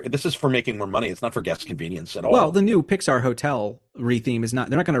it's for. This is for making more money. It's not for guest convenience at all. Well, the new Pixar hotel retheme is not.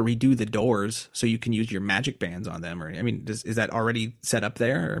 They're not going to redo the doors so you can use your Magic Bands on them. Or I mean, is that already set up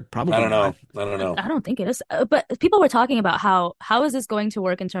there? Or probably I don't know. not. I don't know. I don't think it is. But people were talking about how is this going to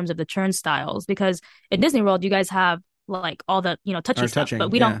work in terms of the turnstiles? Because in Disney World, you guys have like all the touchy Or stuff, touching, but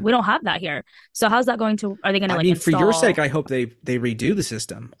we yeah. don't have that here. So how's that going to? Are they going to I like mean, for your install? sake, I hope they redo the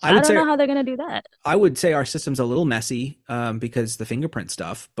system. I don't know how they're going to do that. I would say our system's a little messy because the fingerprint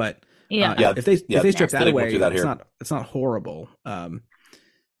stuff, but Yeah. Yeah. if they strip Nasty. that They won't away, do that it's here. not horrible.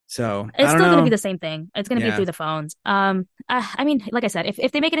 So It's I still don't going to know. be the same thing. It's going to Yeah. be through the phones. I mean, like I said,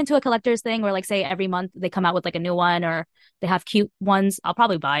 if they make it into a collector's thing where like say every month they come out with like a new one or they have cute ones, I'll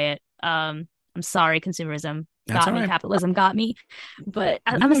probably buy it. I'm sorry, consumerism That's got all me, right. capitalism got me, but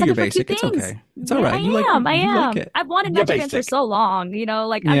We I'm know a you're sucker for basic. cute It's things. okay. It's all Yeah, right. I You like- am. I you like am. it. I've wanted You're Magic Bands for basic. so long.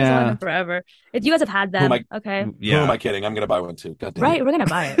 Like I've just Yeah. wanted them forever. If you guys have had Who am them, okay, Who Yeah. am I kidding? I'm going to buy one too. God damn right? it. We're gonna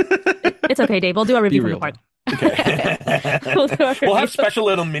buy it. It's okay, Dave. We'll do a Be review from real. the park. Okay. We'll do a We'll review. have special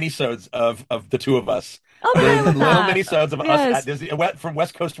little minisodes of the two of us. Oh, man, I Little love that. minisodes of us Yes. at Disney from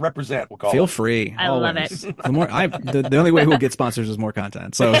West Coast to represent. We'll call Feel it. free. I love always. The more the only way we'll get sponsors is more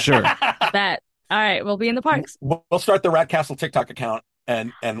content. So sure. Bet. All right, we'll be in the parks. We'll start the Rat Castle TikTok account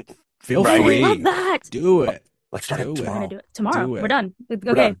and Feel Right. I free. love that. Do it. let's start it Do it. We're tomorrow. gonna do it tomorrow. Do it. We're done. Okay,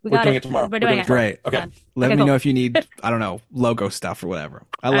 done. we We're got doing it. it tomorrow. We're We're doing doing it. it tomorrow. Great. Okay. Done. Let Okay, me cool. know if you need, I don't know, logo stuff or whatever.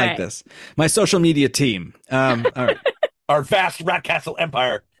 I All like right. this. My social media team. All right. Our vast Rat Castle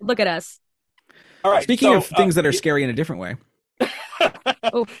empire. Look at us. All right. Speaking so, of things that are scary in a different way.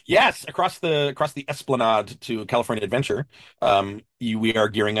 yes, across the Esplanade to California Adventure, we are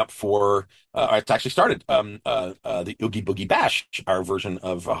gearing up for. It's actually started the Oogie Boogie Bash, our version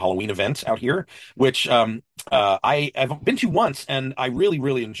of a Halloween event out here, which I have been to once and I really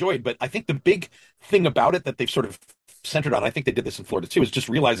really enjoyed. But I think the big thing about it that they've sort of centered on, I think they did this in Florida too, is just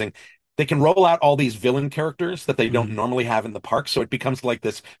realizing they can roll out all these villain characters that they don't normally have in the park. So it becomes like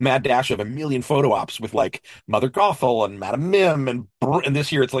this mad dash of a million photo ops with like Mother Gothel and Madame Mim and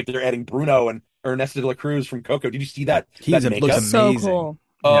this year it's like they're adding Bruno and Ernesto de la Cruz from Coco. Did you see that? He's that looks makeup? So amazing. cool.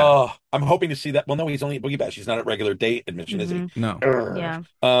 Oh, I'm hoping to see that. Well, no, he's only at Boogie Bash. He's not at regular day admission, is he? No. Yeah.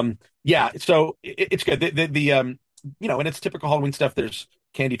 Yeah. So it's good. The and it's typical Halloween stuff. There's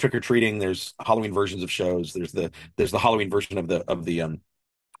candy trick or treating. There's Halloween versions of shows. There's the Halloween version of the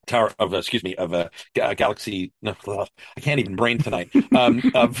Tower of Galaxy. No, I can't even brain tonight.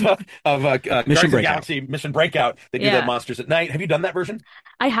 Of Guardians of the Breakout. Galaxy Mission Breakout. They do Yeah. the Monsters at Night. Have you done that version?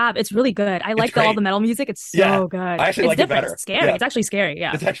 I have. It's really good. I like all great. the metal music. It's so Yeah. good. I actually It's like it different. better. It's scary. Yeah. It's actually scary.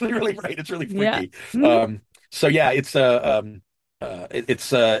 Yeah. It's actually really great. It's really Yeah. freaky. Mhm. So yeah, it's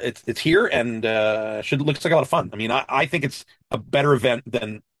here and looks like a lot of fun. I mean, I think it's a better event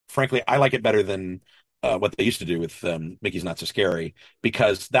than, frankly, I like it better than what they used to do with Mickey's Not So Scary,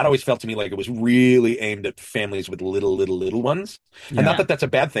 because that always felt to me like it was really aimed at families with little ones. And not Yeah. that that's a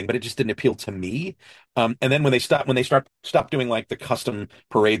bad thing, but it just didn't appeal to me. And then when they stopped doing like the custom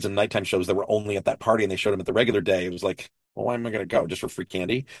parades and nighttime shows that were only at that party, and they showed them at the regular day, it was like, well, why am I going to go just for free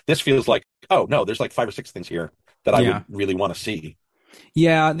candy? This feels like, oh no, there's like 5 or 6 things here that I Yeah. would really want to see.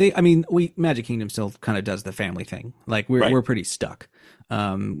 Yeah, Magic Kingdom still kind of does the family thing. Like Right. we're pretty stuck. We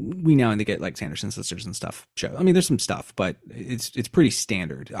now and then get like Sanderson sisters and stuff. Show. I mean, there's some stuff, but it's pretty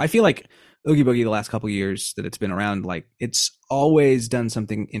standard. I feel like Oogie Boogie the last couple of years that it's been around, like it's always done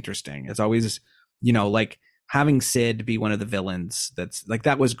something interesting. It's always, like having Sid be one of the villains. That's like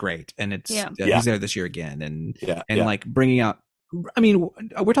that was great, and it's Yeah. he's there this year again, and Yeah. like bringing out. I mean,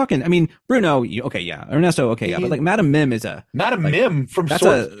 we're talking. I mean, Bruno, okay, yeah. Ernesto, okay, yeah. But like Madame Mim is a Madam like, Mim from that's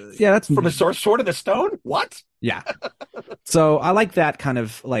Sword, that's from a Sword in the Stone. What? yeah. So I like that kind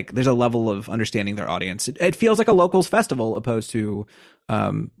of like there's a level of understanding their audience. It feels like a locals festival opposed to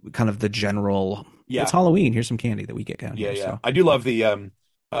kind of the general. Yeah. It's Halloween. Here's some candy that we get down Yeah, here. yeah. So. I do love the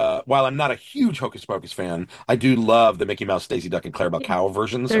while I'm not a huge Hocus Pocus fan, I do love the Mickey Mouse, Daisy Duck, and Clarabelle Cow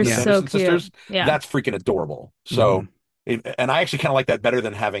versions They're of the so Sanderson cute. sisters. Yeah. That's freaking adorable. So, and I actually kind of like that better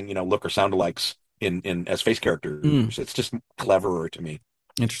than having look or sound alikes in as face characters. It's just cleverer to me.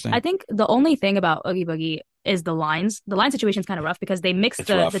 Interesting. I think the only thing about Oogie Boogie is the lines. The line situation is kind of rough because they mix It's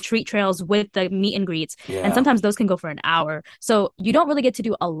the rough. treat trails with the meet and greets, Yeah. and sometimes those can go for an hour. So you don't really get to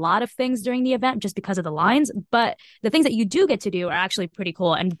do a lot of things during the event just because of the lines. But the things that you do get to do are actually pretty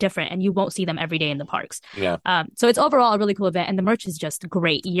cool and different, and you won't see them every day in the parks. Yeah. So it's overall a really cool event, and the merch is just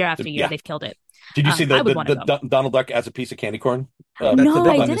great year after year. Yeah. They've killed it. Did you see I would wanna the Donald Duck as a piece of candy corn? That's the No,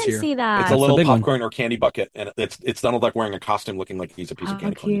 big I one this didn't year. see that. It's a That's little the big one. popcorn or candy bucket, and it's Donald Duck wearing a costume, looking like he's a piece of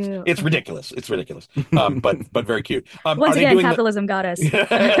candy corn. cute. It's ridiculous. It's ridiculous. But very cute. Once are they again, doing capitalism got us.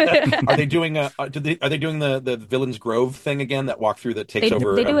 are they doing are they doing the Villains Grove thing again? That walkthrough that takes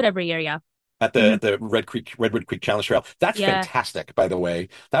over. They do it every year, yeah. At the Redwood Creek Challenge Trail. That's Yeah. fantastic, by the way.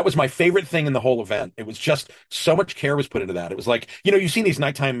 That was my favorite thing in the whole event. It was just so much care was put into that. It was like, you've seen these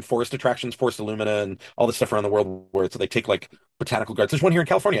nighttime forest attractions, Forest Illumina, and all this stuff around the world where they take like botanical gardens. There's one here in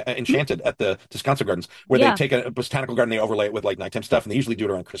California, Enchanted, at the Descanso Gardens, where Yeah. they take a botanical garden, they overlay it with like nighttime stuff, and they usually do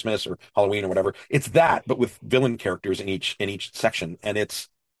it around Christmas or Halloween or whatever. It's that, but with villain characters in each section, and it's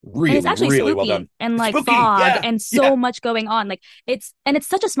And really, it's actually really spooky well done. and like Spooky, fog yeah, and so yeah. much going on. Like it's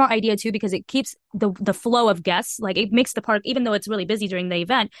such a smart idea too because it keeps the flow of guests. Like it makes the park, even though it's really busy during the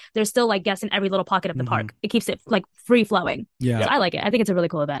event, there's still like guests in every little pocket of the park. It keeps it like free flowing. Yeah. So I like it. I think it's a really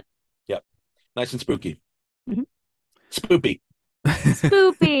cool event. Yep, nice and spooky. Mhm. Spoopy.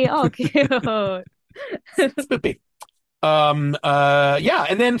 Spoopy. Oh, cute. Spoopy. Yeah,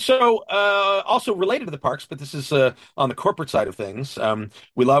 and then so also related to the parks, but this is on the corporate side of things.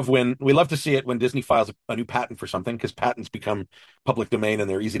 We love to see it when Disney files a new patent for something, because patents become public domain and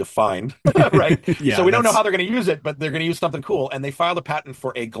they're easy to find, right? Yeah, So we don't know that's- how they're going to use it, but they're going to use something cool, and they filed a patent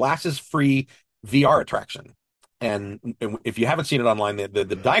for a glasses-free VR attraction. And if you haven't seen it online, the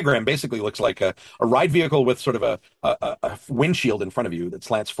diagram basically looks like a ride vehicle with sort of a windshield in front of you that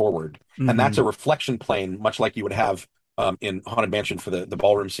slants forward, and that's a reflection plane, much like you would have in Haunted Mansion for the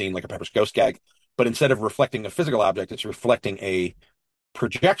ballroom scene, like a Pepper's Ghost gag. But instead of reflecting a physical object, it's reflecting a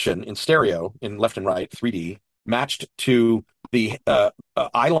projection in stereo, in left and right, 3D, matched to the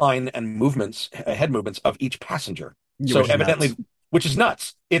eye line and movements, head movements of each passenger. Yeah, So which is evidently, nuts. which is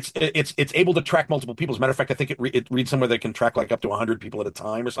nuts. It's able to track multiple people. As a matter of fact, I think it reads somewhere that it can track like up to 100 people at a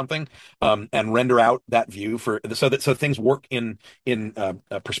time or something, and render out that view so things work in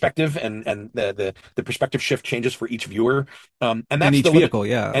perspective, and the perspective shift changes for each viewer. And that's And each the limit- vehicle,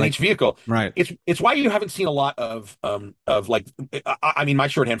 yeah. and like- each vehicle. Right. It's why you haven't seen a lot of like, I mean, my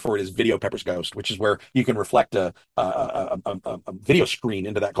shorthand for it is video Pepper's Ghost, which is where you can reflect a video screen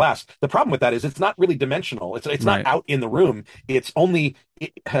into that glass. The problem with that is it's not really dimensional. It's Right. not out in the room. It's only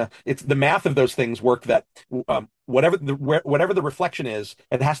it's the math of those things work that whatever the reflection is,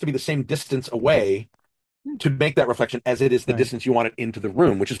 it has to be the same distance away to make that reflection as it is the Right. distance you want it into the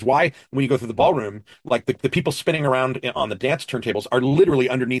room, which is why when you go through the ballroom, like the people spinning around on the dance turntables are literally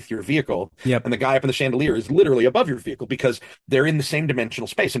underneath your vehicle. Yep. And the guy up in the chandelier is literally above your vehicle, because they're in the same dimensional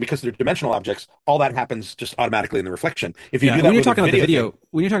space. And because they're dimensional objects, all that happens just automatically in the reflection. If you Yeah, do that when you're with a talking about the video, thing-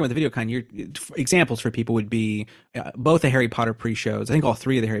 when you're talking about the video kind, examples for people would be both the Harry Potter pre-shows. I think all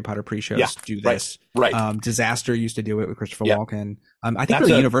three of the Harry Potter pre-shows Yeah, do right, this. right. Disaster used to do it with Christopher Yeah. Walken. I think That's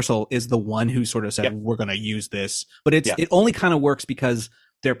really a- Universal is the one who sort of said, Yep. we're going to use this, but it Yeah. only kind of works because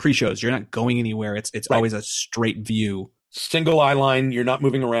they're pre-shows. You're not going anywhere. It's Right. always a straight view. Single eye line, you're not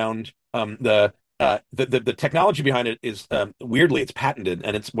moving around. the technology behind it is weirdly it's patented,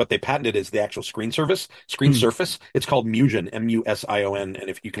 and it's what they patented is the actual screen Hmm. surface. It's called Musion, Musion, and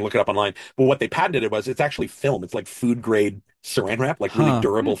if you can look it up online. But what they patented it was it's actually film. It's like food grade saran wrap, like really Huh.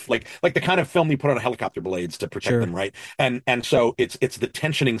 durable, like the kind of film you put on helicopter blades to protect Sure. them, right? And so it's the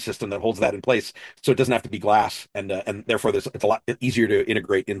tensioning system that holds that in place, so it doesn't have to be glass, and therefore it's a lot easier to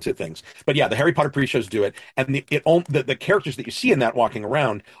integrate into things. But yeah, the Harry Potter pre-shows do it, and the characters that you see in that walking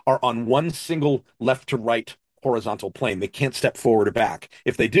around are on one single left to right horizontal plane. They can't step forward or back.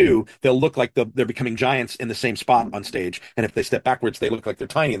 If they do, they'll look like they're becoming giants in the same spot on stage. And if they step backwards, they look like they're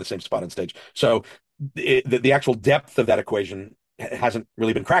tiny in the same spot on stage. So the actual depth of that equation hasn't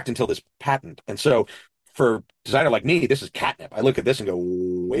really been cracked until this patent. And so for a designer like me, this is catnip. I look at this and go,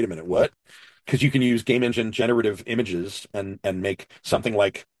 wait a minute, what? Because you can use game engine generative images and make something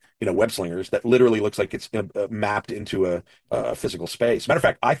like web slingers that literally looks like it's mapped into a physical space. Matter of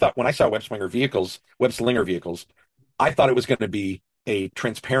fact, I thought when I saw web slinger vehicles, I thought it was going to be a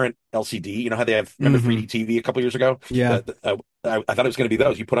transparent LCD. You know how they have, remember Hmm. 3D TV a couple years ago? Yeah. I thought it was going to be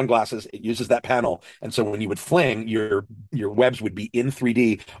those. You put on glasses, it uses that panel, and so when you would fling, your webs would be in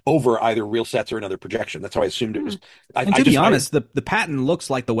 3D over either real sets or another projection. That's how I assumed it was. And to be honest, the patent looks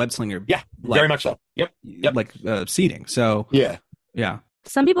like the web slinger, Yeah, like, very much so. Yep. like seating. So Yeah. yeah.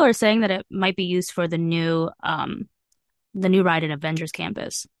 Some people are saying that it might be used for the new ride in Avengers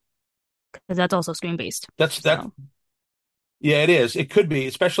Campus because that's also screen based. That. So, Yeah, it is. It could be,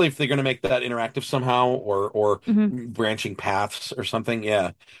 especially if they're going to make that interactive somehow, or mhm. branching paths or something.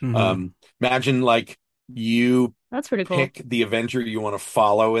 Yeah. Hmm. Imagine like you That's pretty cool. pick the Avenger you want to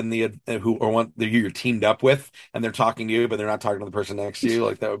follow in the who or want who you're teamed up with, and they're talking to you, but they're not talking to the person next to you.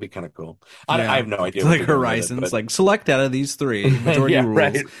 Like that would be kind of cool. Yeah. I have no idea It's what like they're doing with it, Horizons, but like select out of these three majority yeah,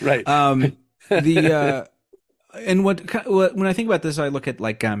 rules. right. The and what when I think about this, I look at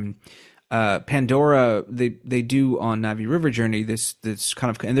like Pandora. They do on Navi River Journey this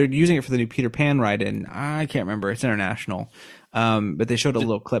kind of, and they're using it for the new Peter Pan ride, and I can't remember. It's international, but they showed a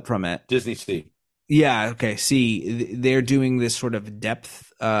little clip from it. Disney Sea. Yeah. Okay. See, they're doing this sort of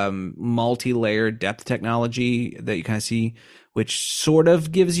depth, multi-layered depth technology that you kind of see, which sort of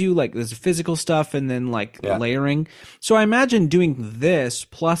gives you like there's physical stuff and then like Yeah. layering. So I imagine doing this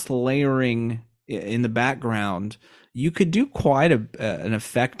plus layering in the background, you could do quite an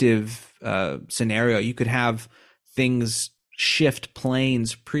effective scenario. You could have things shift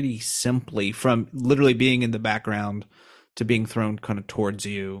planes pretty simply from literally being in the background to being thrown kind of towards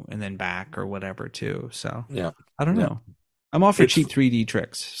you and then back or whatever too. So Yeah. I don't Yeah. know. I'm all for It's cheap 3D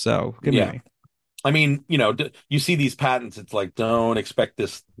tricks. So give Yeah. me. I mean, you see these patents, it's like, don't expect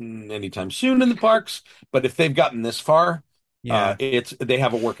this anytime soon in the parks. But if they've gotten this far, Yeah. they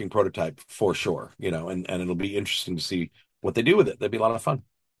have a working prototype for sure, and it'll be interesting to see what they do with it. That'd be a lot of fun.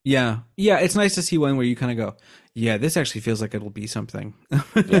 Yeah. Yeah. It's nice to see one where you kind of go, yeah, this actually feels like it'll be something.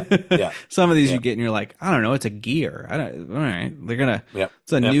 Yeah. Some of these Yeah. you get and you're like, I don't know, it's a gear. All right. Yeah.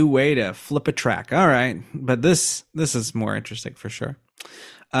 It's a Yeah. new way to flip a track. All right. But this is more interesting for sure.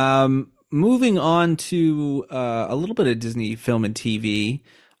 Moving on to a little bit of Disney film and TV.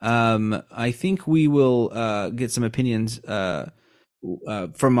 I think we will get some opinions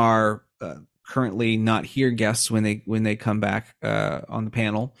from our currently not here guests when they come back on the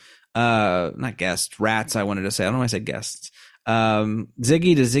panel. Not guests, rats. I wanted to say. I don't know why I said guests.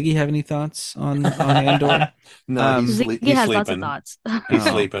 Ziggy, does Ziggy have any thoughts on Andor? No, he's Ziggy has lots of sleeping. thoughts. He's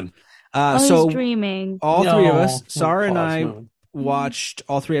Oh. sleeping. So He's dreaming. all three of us, No. Sarah and I, Pause. watched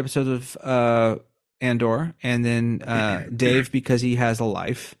all 3 episodes of Andor, and then Dave, because he has a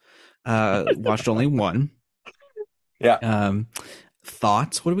life, watched only one. Yeah.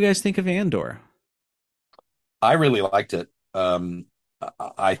 Thoughts? What do you guys think of Andor? I really liked it.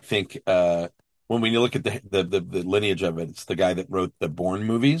 I think when we look at the lineage of it, it's the guy that wrote the Bourne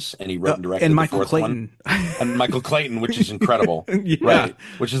movies, and he wrote and directed and the Michael fourth one. Clayton. And Michael Clayton, which is incredible, Yeah. right?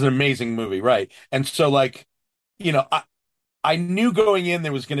 Which is an amazing movie, right? And so, like, I knew going in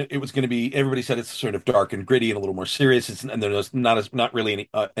it was gonna be. Everybody said it's sort of dark and gritty and a little more serious. And there's not really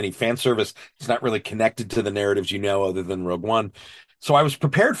any fan service. It's not really connected to the narratives other than Rogue One. So I was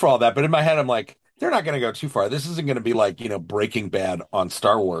prepared for all that, but in my head I'm like, they're not going to go too far. This isn't going to be like Breaking Bad on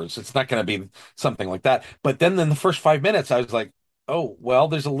Star Wars. It's not going to be something like that. But then in the first 5 minutes, I was like, oh well,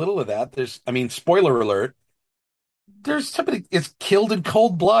 there's a little of that. Spoiler alert. There's somebody is killed in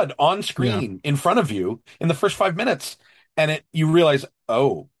cold blood on screen in front of you in the first 5 minutes. And you realize,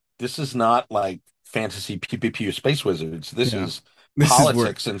 oh, this is not like fantasy pew pew pew space wizards. This Yeah. is This is where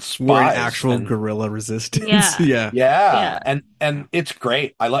politics and spies. we're in actual and- guerrilla resistance. Yeah. Yeah. Yeah, and it's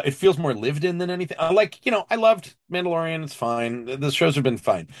great. I love it. Feels more lived in than anything. I I loved Mandalorian. It's fine. The shows have been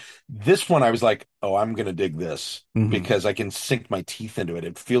fine. This one, I was like, oh, I'm gonna dig this Mhm. because I can sink my teeth into it.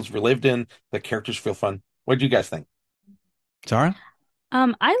 It feels lived in. The characters feel fun. What do you guys think? Sarah? I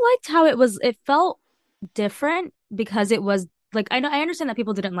liked how it felt different because it was like I understand that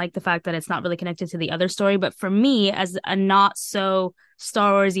people didn't like the fact that it's not really connected to the other story, but for me as a not so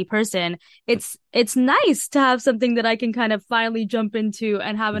Star Warsy person, it's nice to have something that I can kind of finally jump into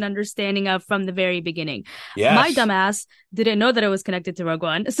and have an understanding of from the very beginning. Yes. My dumbass didn't know that it was connected to Rogue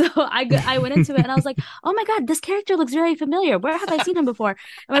One, so I went into it and I was like, oh my God, this character looks very familiar. Where have I seen him before?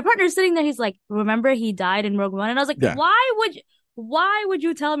 And my partner's sitting there, he's like, remember he died in Rogue One? And I was like, Yeah. why would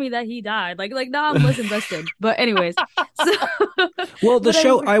you tell me that he died? Like now I'm less invested. But anyways, so Well, the but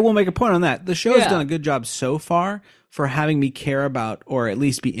show, I will make a point on that. The show has Yeah. done a good job so far for having me care about or at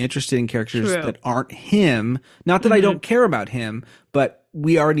least be interested in characters True. that aren't him. Not that I don't care about him, but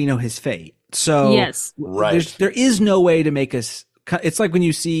we already know his fate. So Yes. Right. there is no way to make us. It's like when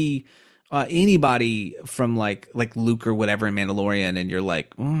you see anybody from like Luke or whatever in Mandalorian, and you're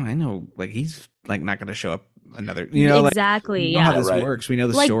like, oh, I know, like he's like not going to show up another. You know, exactly. like, we know how Yeah. this Right. works. We know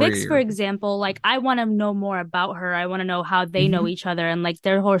the Like story. Bix, for example, like I want to know more about her. I want to know how they know each other and like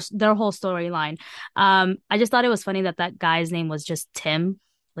their whole storyline. I just thought it was funny that guy's name was just Tim.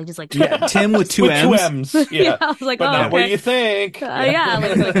 Like just like Yeah, Tim with two With M's. two M's. Yeah. I was like, But oh, not what okay. you think. Yeah,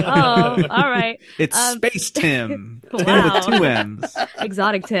 like, oh, all right. It's Space Tim. Tim Wow. with two M's.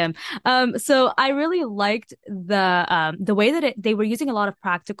 Exotic Tim. So I really liked the way that they were using a lot of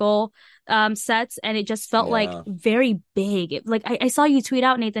practical sets, and it just felt like Yeah. very big. Like I saw you tweet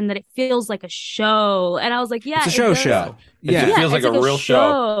out, Nathan, that it feels like a show, and I was like, yeah, It's a it does. show. It Yeah. just feels it's like a real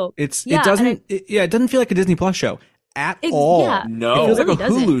show. It's Yeah, it doesn't it doesn't feel like a Disney Plus show at all. yeah. No. It feels It like a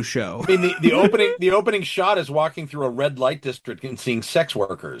really Hulu show. I mean, the opening shot is walking through a red light district and seeing sex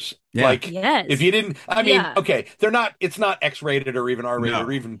workers. Yeah. Like, Yes. if you didn't, I mean, Yeah. okay, it's not X-rated or even R-rated No.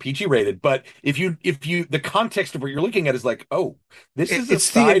 or even PG-rated, but if you, the context of what you're looking at is like, oh, this is a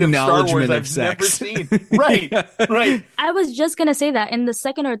It's the side of Star Wars acknowledgement I've of never sex. seen. Right, right. I was just gonna say that in the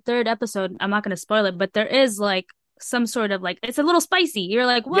second or third episode, I'm not gonna spoil it, but there is like some sort of like it's a little spicy. You're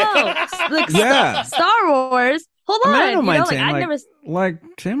like, whoa, Yeah. like Yeah. Star Wars. Hold I on, mean, I don't mind like saying I like, never. like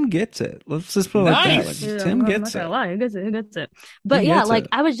Tim gets it. Let's just put it like that. Nice. Like, Yeah, Tim I'm gets not it. gonna lie, who gets it? Who gets it? But He yeah, gets like it.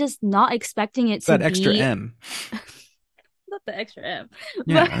 I was just not expecting it It's to that extra be M. not the extra M.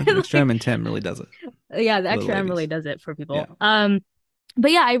 Yeah, But, extra M and Tim really does it. yeah, the Little extra M really ladies. does it for people. Yeah.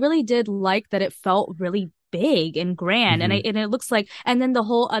 But yeah, I really did like that it felt really big and grand, Mm-hmm. and it looks like, and then the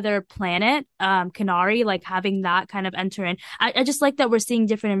whole other planet, Canary, like having that kind of enter in. I just like that we're seeing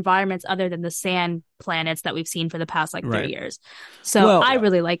different environments other than the sand planets that we've seen for the past like 30 Right. years. So Well, I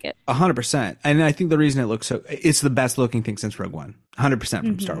really like it. 100%. And I think the reason it looks so, it's the best looking thing since Rogue One. 100%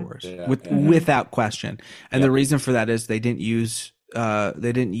 from Star Wars, Yeah, without question. And the reason for that is they didn't use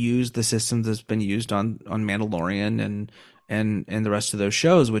the systems that's been used on Mandalorian and the rest of those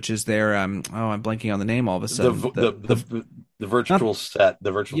shows, which is their I'm blanking on the name all of a sudden. The virtual set,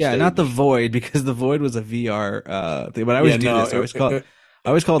 the virtual Yeah, stage. not the Void, because the Void was a VR thing. But I always do this. I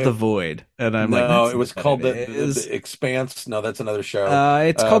always call it the Void, and I'm like, no, that's it was not called what it is. the Expanse. No, that's another show.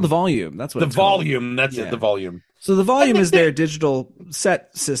 It's called the Volume. That's what The it's called. Volume. That's Yeah. it. The Volume. So the Volume is their digital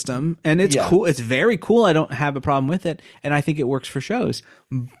set system, and it's Yeah. cool. It's very cool. I don't have a problem with it, and I think it works for shows.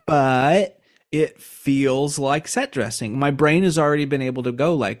 But it feels like set dressing. My brain has already been able to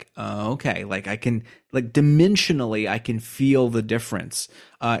go like, oh, okay, like I can, like dimensionally, I can feel the difference.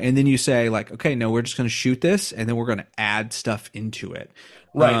 And then you say like, okay, no, we're just going to shoot this, and then we're going to add stuff into it.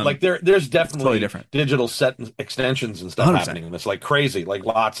 Right, like there's definitely totally different. digital set extensions and stuff 100%. happening, and it's like crazy, like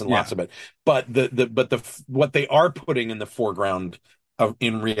lots and lots of it. But the what they are putting in the foreground of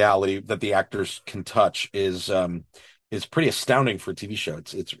in reality that the actors can touch is pretty astounding for a TV show.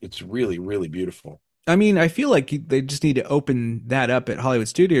 It's really really beautiful. I mean, I feel like they just need to open that up at Hollywood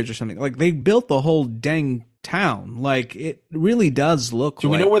Studios or something. Like they built the whole dang town. Like it really does look. Do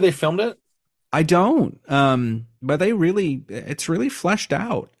we know where they filmed it? I don't. But it's really fleshed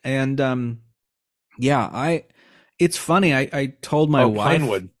out. And yeah, it's funny. I told my wife.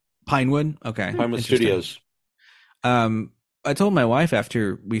 Pinewood. Okay. Pinewood Studios. I told my wife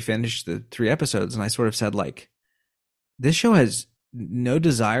after we finished the 3 episodes, and I sort of said like, this show has no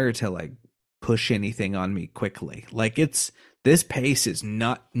desire to like push anything on me quickly. Like this pace is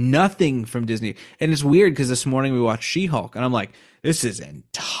nothing from Disney. And it's weird because this morning we watched She-Hulk and I'm like, this is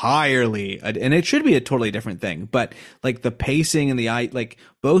entirely, and it should be a totally different thing, but like the pacing and like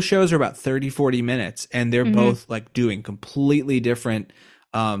both shows are about 30, 40 minutes and they're both like doing completely different,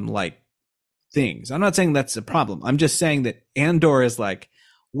 like things. I'm not saying that's a problem. I'm just saying that Andor is like,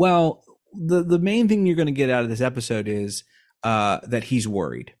 well, the main thing you're going to get out of this episode is, that he's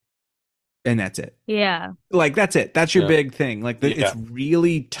worried. And that's it. Yeah. Like, that's it. That's your big thing. Like, Yeah. it's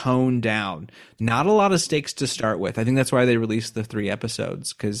really toned down. Not a lot of stakes to start with. I think that's why they released the 3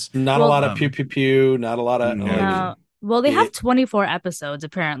 episodes, because Not a lot of pew pew pew. Not a lot of. No. No. Well, they have 24 episodes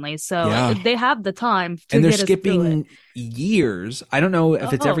apparently, so Yeah. they have the time to and they're get us through it. skipping years. I don't know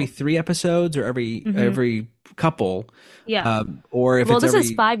if it's every Oh. 3 episodes or every couple, Yeah. or if Well, it's this every.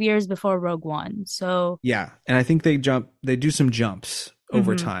 is 5 years before Rogue One, so Yeah, and I think they do some jumps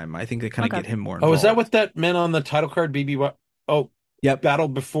over time. I think they kind of Okay. get him more Oh, involved. is that what that meant on the title card? BB. Oh, Yep. battle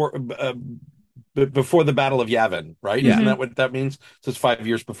before the Battle of Yavin, right? Yeah. Isn't that what that means? So it's 5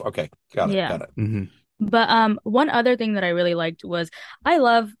 years before. Okay, got it. Yeah. Got it. Mhm. But one other thing that I really liked was I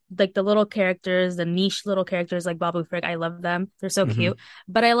love like the little characters, the niche little characters like Babu Frick. I love them. They're so cute.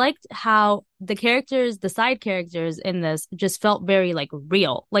 But I liked how the characters, the side characters in this just felt very like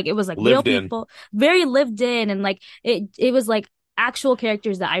real. Like it was like real Lived in. people, very lived in, and like it was like actual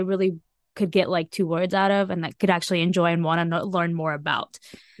characters that I really could get like 2 words out of and that could actually enjoy and want to learn more about.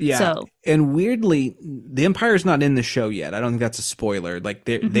 Yeah, So and weirdly, the Empire's not in the show yet. I don't think that's a spoiler. Like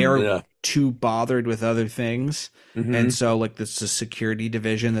they're Yeah. too bothered with other things, Mhm. and so like this is a security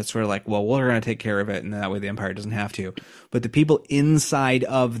division that's sort of like, well, we're going to take care of it, and that way the Empire doesn't have to. But the people inside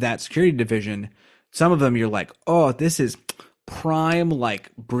of that security division, some of them, you're like, oh, this is prime like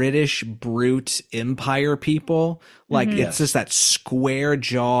British brute Empire people. Like it's just that square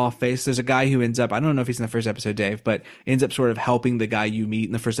jaw face. There's a guy who ends up, I don't know if he's in the first episode, Dave, but ends up sort of helping the guy you meet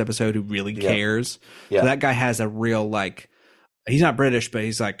in the first episode who really cares. Yeah. So that guy has a real like, he's not British, but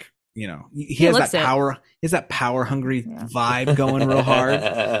he's like, you know, he has looks that it. power. He has that power hungry vibe going real hard.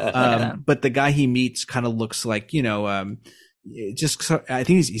 But the guy he meets kind of looks like, you know, I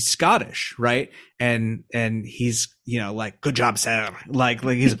think he's Scottish, right? And he's, you know, like, good job, sir. Like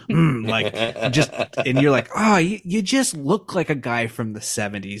he's like just, and you're like, oh, you just look like a guy from the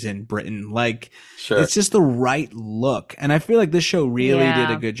 70s in Britain. Like, Sure. it's just the right look. And I feel like this show really Yeah.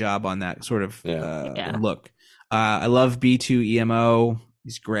 did a good job on that sort of Yeah. look. I love B2 EMO.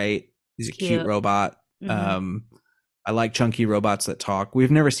 He's great. He's a cute Cute. robot. I like chunky robots that talk. We've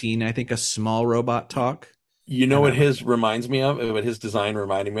never seen, I think, a small robot talk. You know what his reminds me of? What his design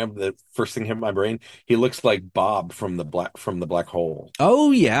reminded me of? The first thing hit my brain. He looks like Bob from the black hole,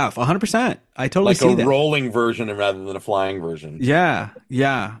 Oh yeah, 100%. I totally like see a that. rolling version rather than a flying version. Yeah,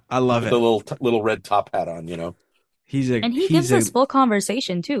 I love With it. the little red top hat on. You know. and he gives us full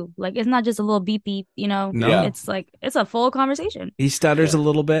conversation too. Like it's not just a little beep beep, you know. No. Yeah. It's like it's a full conversation. He stutters a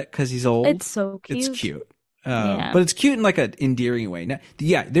little bit because he's old. It's so cute. It's cute. Yeah. But it's cute in like an endearing way. Now,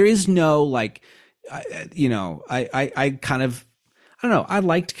 yeah, there is no like, you know, I kind of, I don't know. I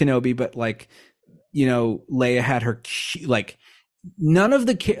liked Kenobi, but like, you know, Leia had her like none of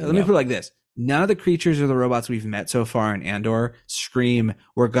the let me put it like this: none of the creatures or the robots we've met so far in Andor scream,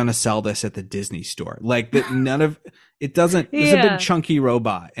 "We're gonna sell this at the Disney store." Like that, none of it doesn't. It's a Yeah. big chunky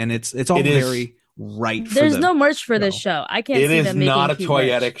robot, and it's all It is- very right. There's for no merch for this show. I can't It see is them making not a cute merch.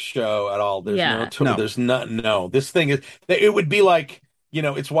 toyetic show at all. There's Yeah. No. there's no. This thing is. It would be like, you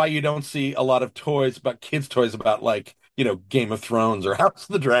know. It's why you don't see a lot of toys about kids' toys about like, you know, Game of Thrones or House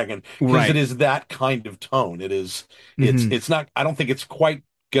of the Dragon, because Right. it is that kind of tone. It is. Mhm. It's not. I don't think it's quite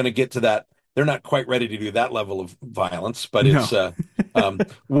going to get to that. They're not quite ready to do that level of violence, but No.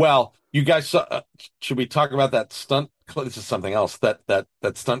 it's. Well, you guys saw. Should we talk about that stunt clip? This is something else. That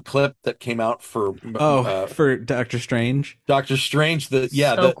stunt clip that came out for. For Doctor Strange. Doctor Strange.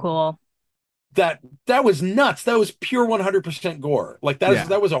 So cool. That was nuts. That was pure 100% gore. Like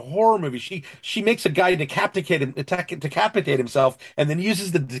that was a horror movie. She makes a guy decapitate himself, and then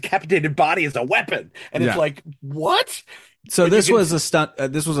uses the decapitated body as a weapon. And it's like, what? So But this you can- was a stunt.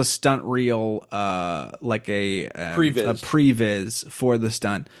 This was a stunt reel, like a Previs. previs for the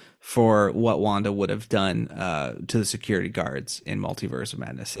stunt for what Wanda would have done to the security guards in Multiverse of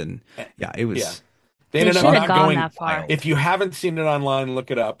Madness, and yeah, it was. Yeah. They ended up should've not gone going that far. wild. If you haven't seen it online,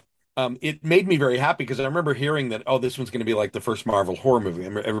 look it up. It made me very happy because I remember hearing that, oh, this one's going to be like the first Marvel horror movie.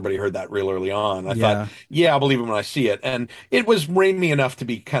 Everybody heard that real early on. I thought, yeah, I'll believe it when I see it. And it was Raimi enough to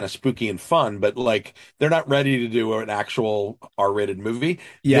be kind of spooky and fun, but like they're not ready to do an actual R-rated movie.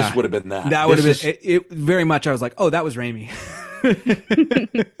 Yeah. This would have been that. That would have This been it very much. I was like, oh, that was Raimi.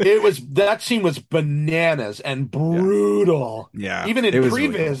 That scene was bananas and brutal. Yeah, Even in it was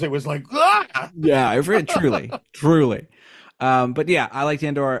really previs, cool. it was like, ah! Yeah, I forget truly. But yeah, I liked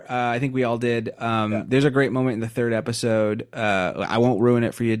Andor. I think we all did. Yeah. There's a great moment in the third episode. I won't ruin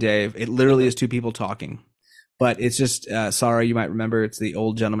it for you, Dave. It literally is two people talking, but it's just Sarah. You might remember it's the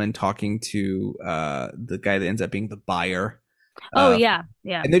old gentleman talking to the guy that ends up being the buyer. Oh Uh, yeah.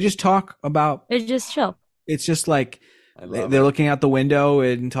 and they just talk about. It's just chill. It's just like I love they're it. looking out the window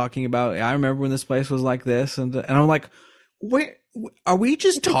and talking about. I remember when this place was like this, and I'm like, where are we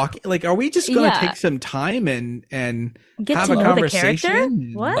just talking? Like, are we just going to take some time and Get have to a know the character?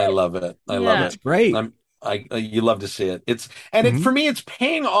 conversation? What? I love it. I Yeah. love It's it. great. You love to see it. It Mhm. for me, it's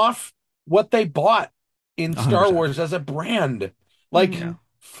paying off what they bought in Star 100%. Wars as a brand. Like, Mhm.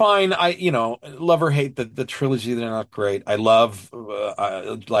 fine, love or hate the trilogy. They're not great. I love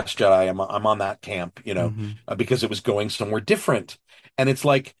Last Jedi. I'm on that camp, Mhm. because it was going somewhere different. And it's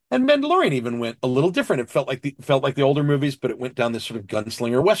like, and Mandalorian even went a little different. It felt like the older movies, but it went down this sort of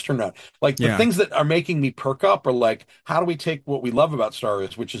gunslinger Western route. Like the Yeah. things that are making me perk up are like, how do we take what we love about Star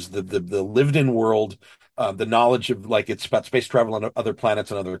Wars, which is the lived in world, the knowledge of like it's about space travel on other planets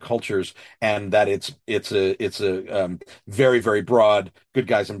and other cultures, and that it's a very very broad good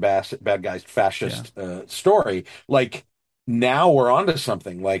guys and bad guys fascist story. Like now we're onto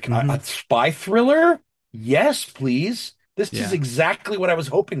something like Mhm. a spy thriller. Yes, please. This Yeah. is exactly what I was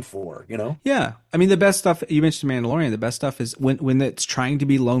hoping for, Yeah. I mean, the best stuff, you mentioned Mandalorian, the best stuff is when it's trying to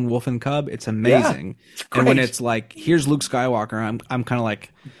be lone wolf and cub, it's amazing. It's And when great. it's like, here's Luke Skywalker, I'm kind of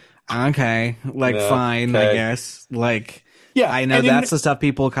like, okay, like Yeah, fine, I okay. guess. Like, Yeah, I know and that's the stuff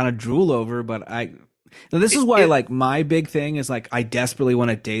people kind of drool over, but now this is why like my big thing is like, I desperately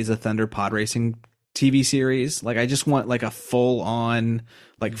want a Days of Thunder pod racing TV series. Like, I just want like a full on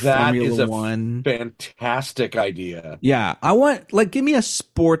like that is Formula a One. fantastic idea. Yeah, I want like give me a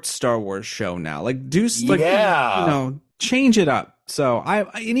sports Star Wars show now. Like do like Yeah. change it up. So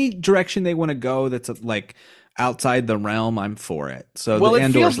any direction they want to go that's like outside the realm, I'm for it. So Well, the it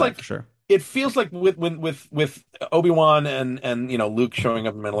Andor's feels that like for sure. it feels like with Obi-Wan and Luke showing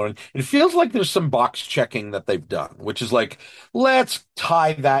up in Mandalorian, it feels like there's some box checking that they've done, which is like, let's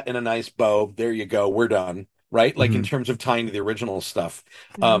tie that in a nice bow. There you go, we're done. Right? Like in Mhm. terms of tying to the original stuff.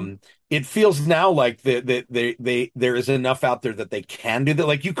 Mhm. It feels now like there is enough out there that they can do that.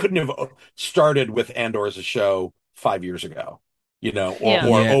 Like you couldn't have started with Andor as a show 5 years ago, Yeah.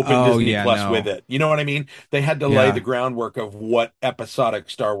 or Yeah. open Oh, Disney yeah, Plus no. with it. You know what I mean? They had to lay Yeah. the groundwork of what episodic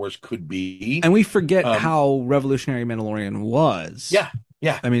Star Wars could be. And we forget Um, how revolutionary Mandalorian was. Yeah,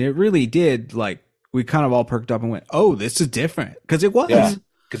 yeah, I mean, it really did. Like we kind of all perked up and went, "Oh, this is different," because it was. yeah,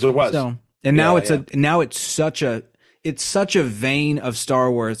 because it was. So, and now Yeah, it's such a vein of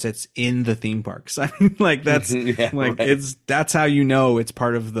Star Wars that's in the theme parks. I mean, like that's Yeah, like right. that's how you know it's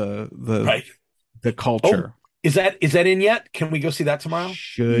part of the Right. the culture. Is that in yet? Can we go see that tomorrow?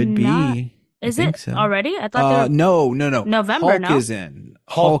 Should Not- be. Is I think it so. already? I thought No. November, Hulk no? is in.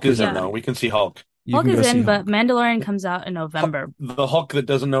 Hulk is is- in. No, we can see Hulk. You Hulk can go is see in, but Hulk. Mandalorian comes out in November. The Hulk that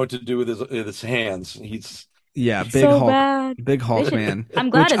doesn't know what to do with his hands. He's Yeah, It's big so Hulk. bad. Big Hulk, They should- man. I'm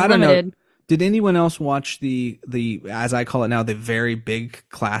glad Which, it's I don't know, limited. did anyone else watch the as I call it now, the very big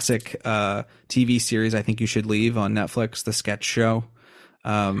classic TV series I Think You Should Leave on Netflix, the sketch show?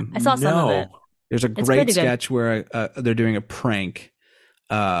 I saw some of it. There's a It's great pretty good. sketch where they're doing a prank.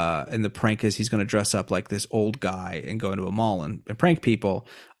 And the prank is he's going to dress up like this old guy and go into a mall and prank people.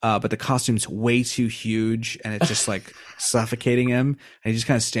 But the costume's way too huge and it's just like suffocating him. And he just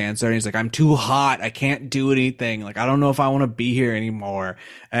kind of stands there and he's like, I'm too hot. I can't do anything. Like, I don't know if I want to be here anymore.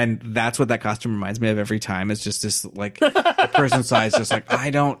 And that's what that costume reminds me of every time. It's just this like the person size, just like, I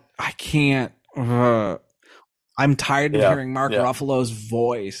can't. I'm tired of Yeah, hearing Mark yeah. Ruffalo's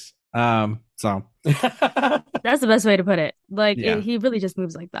voice. So That's the best way to put it. Like Yeah. he really just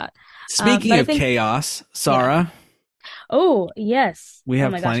moves like that. speaking but I of think- chaos, Sarah, Oh yes, we have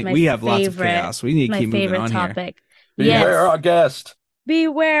oh my gosh, plenty. my We have lots of favorite- chaos. We need to My keep moving favorite on here. topic. Yeah. Yes. Beware our guest.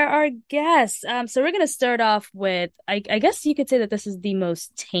 Beware our guests. So we're gonna start off with I guess you could say that this is the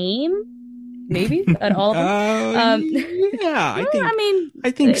most tame, maybe at all of them. Yeah, I Well, think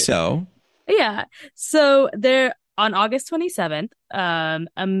I mean, so. yeah. So there on August 27th,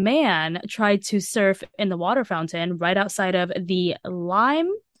 a man tried to surf in the water fountain right outside of the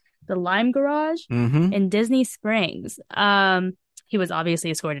Lime Garage Mm-hmm. in Disney Springs. He was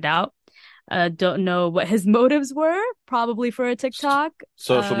obviously escorted out. Don't know what his motives were. Probably for a TikTok.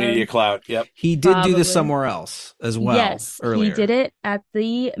 Social media clout. Yep. He did do Probably. this somewhere else as well. Yes, earlier. he did it at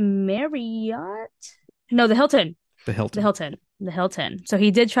the Marriott. No, the Hilton. The Hilton. The Hilton. So he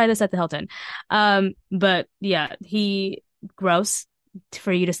did try this at the Hilton. But yeah, he gross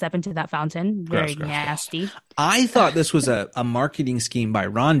for you to step into that fountain. Very Gross. nasty. I thought this was a marketing scheme by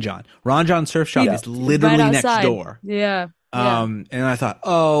Ron John. Ron John Surf Shop is literally Right next outside. door. Yeah. And I thought,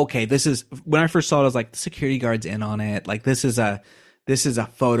 oh, okay, this is, when I first saw it, I was like, the security guard's in on it. Like, this is a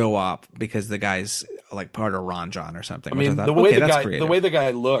photo op because the guy's like part of Ron John or something. I which mean, thought, the way okay, that's the way the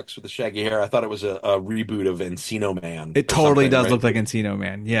guy looks with the shaggy hair, I thought it was a reboot of Encino Man. it or totally something, does right? look like Encino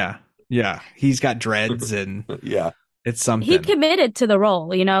Man. Yeah. Yeah. He's got dreads and Yeah. it's something. He committed to the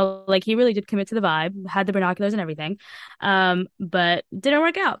role, you know, like he really did commit to the vibe, had the binoculars and everything, but didn't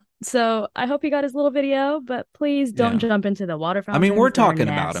work out. So I hope he got his little video, but please don't jump into the water I fountains. mean, we're They're talking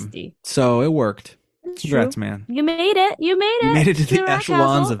about him. nasty. So it worked. It's Congrats, true. man. You made it. You made it. You made it to the Rat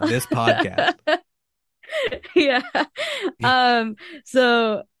echelons Castle. of this podcast. Yeah.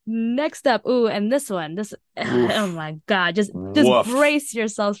 So next up, and this one, oh my God, just Woof. brace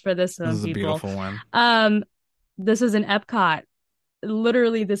yourselves for this one, This is a people. beautiful one. This was in Epcot,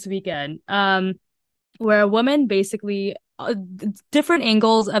 literally this weekend, where a woman basically different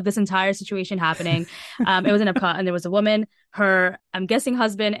angles of this entire situation happening. It was in Epcot, and there was a woman, her, I'm guessing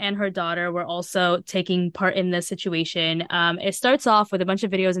husband and her daughter were also taking part in this situation. It starts off with a bunch of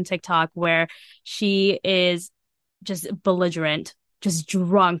videos in TikTok where she is just belligerent, just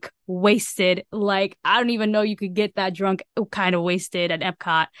drunk, wasted. Like, I don't even know you could get that drunk, kind of wasted at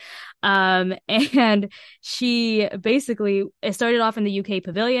Epcot. And she basically, it started off in the UK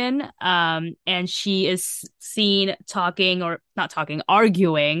pavilion, and she is seen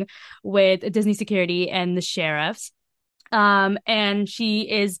arguing with Disney security and the sheriffs. And she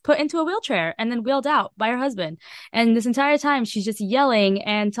is put into a wheelchair and then wheeled out by her husband. And this entire time, she's just yelling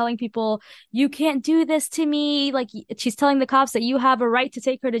and telling people, you can't do this to me. Like, she's telling the cops that you have a right to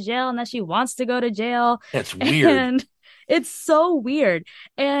take her to jail and that she wants to go to jail. That's weird. And it's so weird.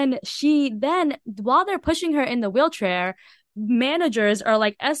 And she then, while they're pushing her in the wheelchair, managers are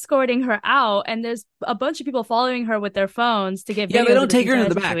like escorting her out, and there's a bunch of people following her with their phones to get videos. Yeah, they of don't this take her in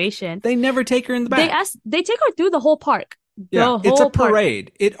entire the back. situation. They never take her in the back. They take her through the whole park. Yeah, The it's a whole park.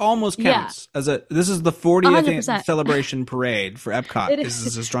 parade. It almost counts as this is the 40th 100%. celebration parade for Epcot. It This is.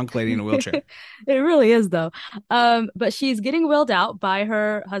 is this drunk lady in a wheelchair. It really is, though. But she's getting wheeled out by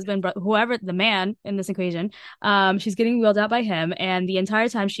her husband, whoever the man in this equation. She's getting wheeled out by him, and the entire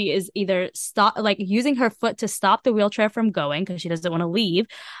time she is either using her foot to stop the wheelchair from going because she doesn't want to leave,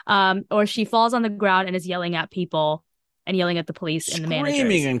 or she falls on the ground and is yelling at people and yelling at the police and the managers.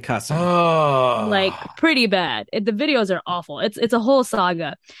 Screaming and cussing. Oh. Like, pretty bad. The videos are awful. It's a whole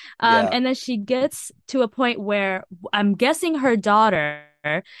saga. Yeah. And then she gets to a point where I'm guessing her daughter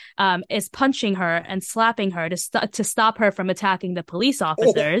is punching her and slapping her to stop her from attacking the police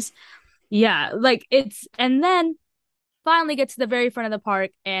officers. Yeah, like and then finally gets to the very front of the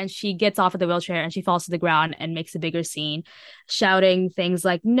park, and she gets off of the wheelchair and she falls to the ground and makes a bigger scene, shouting things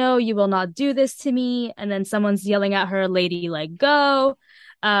like, no, you will not do this to me. And then someone's yelling at her, lady, let go.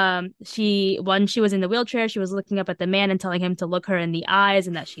 When she was in the wheelchair, she was looking up at the man and telling him to look her in the eyes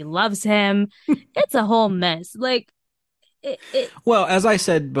and that she loves him. It's a whole mess. Like, Well, as I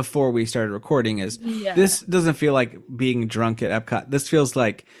said before we started recording, Yeah. this doesn't feel like being drunk at Epcot. This feels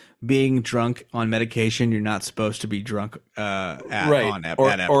like being drunk on medication you're not supposed to be drunk at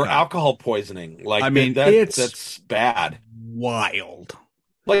Epcot. or alcohol poisoning. Like, I mean, that's bad. Wild.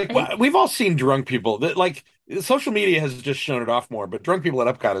 Like, we've all seen drunk people. Like, social media has just shown it off more, but drunk people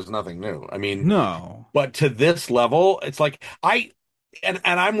at Epcot is nothing new. I mean, No. but to this level, it's like and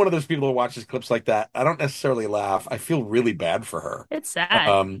I'm one of those people who watches clips like that. I don't necessarily laugh. I feel really bad for her. It's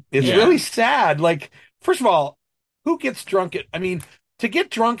sad. It's Yeah. really sad. Like, first of all, who gets drunk to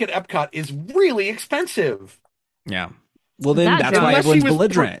get drunk at Epcot is really expensive. Yeah. Well, then That that's drunk. why Unless she everyone's was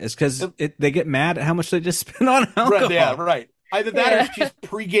belligerent. It's because they get mad at how much they just spend on alcohol. Right, yeah, right. Either that Yeah. or she's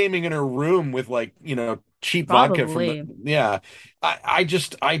pre-gaming in her room with, like, cheap vodka Probably. from I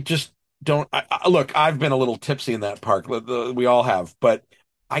just don't look, I've been a little tipsy in that park. We all have, but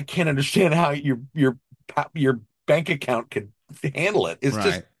I can't understand how your bank account could handle it. It's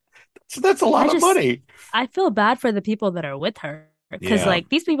Right. just that's a lot of money. I feel bad for the people that are with her. Because, Yeah. like,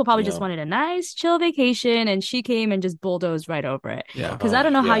 these people probably just Yeah. wanted a nice, chill vacation, and she came and just bulldozed right over it. Yeah. Because I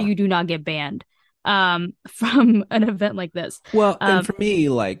don't know how Yeah. you do not get banned from an event like this. Well, and for me,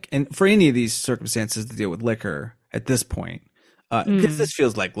 and for any of these circumstances to deal with liquor at this point, because this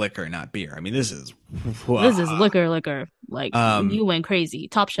feels like liquor, not beer. I mean, this is liquor. Like, you went crazy.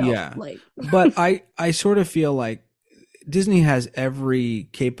 Top shelf. Yeah. Like, But I sort of feel like Disney has every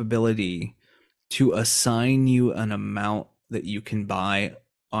capability to assign you an amount that you can buy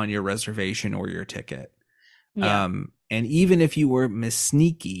on your reservation or your ticket. yeah. And even if you were Miss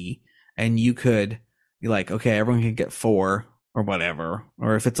Sneaky and you could you're like, okay, everyone can get 4 or whatever,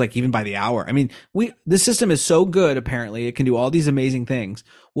 or if it's like even by the hour. I mean, this system is so good, apparently it can do all these amazing things.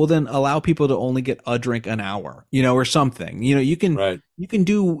 Well, then allow people to only get a drink an hour, or something. You can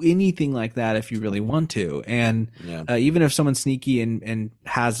do anything like that if you really want to. And even if someone's sneaky and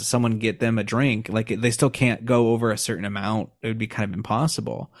has someone get them a drink, like they still can't go over a certain amount. It would be kind of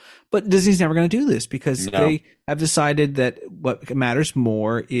impossible. But Disney's never going to do this because they have decided that what matters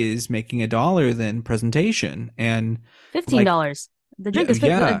more is making $1 than presentation. And $15. The drink is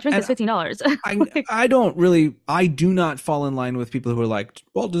 $15. I do not fall in line with people who are like,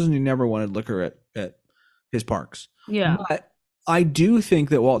 Walt Disney never wanted liquor at his parks. Yeah. But I do think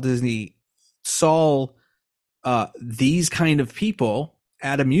that Walt Disney saw these kind of people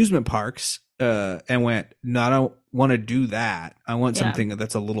at amusement parks and went, no, I don't want to do that. I want something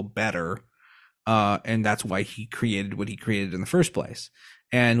that's a little better. And that's why he created what he created in the first place.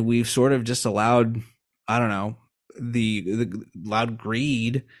 And we've sort of just allowed, I don't know, the loud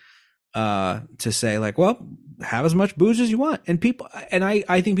greed to say like, well, have as much booze as you want. And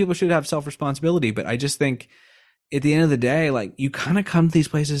I think people should have self-responsibility, but I just think at the end of the day, like, you kind of come to these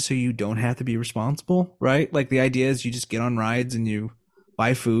places so you don't have to be responsible, right? Like, the idea is you just get on rides and you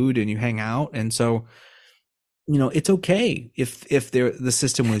buy food and you hang out. And so, it's okay if the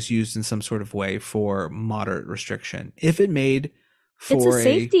system was used in some sort of way for moderate restriction. If it made it's a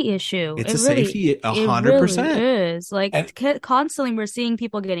safety issue. It's safety 100%. It really is. Like, constantly we're seeing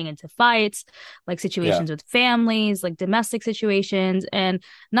people getting into fights, like situations with families, like domestic situations, and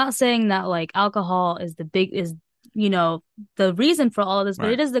not saying that like alcohol is the reason for all of this,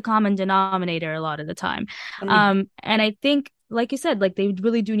 but it is the common denominator a lot of the time. And I think, like you said, like, they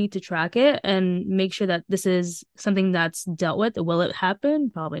really do need to track it and make sure that this is something that's dealt with. Will it happen?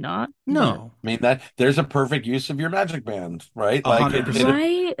 Probably not. No. I mean, that there's a perfect use of your Magic Band, right?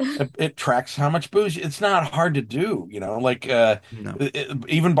 100%. It tracks how much booze. It's not hard to do, like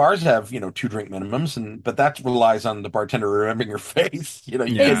even bars have, 2-drink minimums, but that relies on the bartender remembering your face. You can't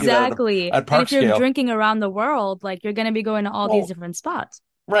do that exactly. at park and if you're scale. drinking around the world, like, you're going to be going to all these different spots.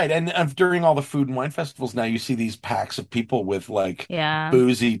 Right, and during all the food and wine festivals now, you see these packs of people with like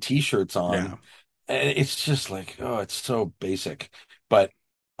boozy T-shirts on, and it's just like, oh, it's so basic. But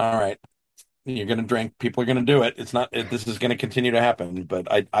all right, you're going to drink. People are going to do it. It's not. This is going to continue to happen.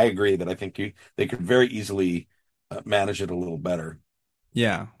 But I agree that I think they could very easily manage it a little better.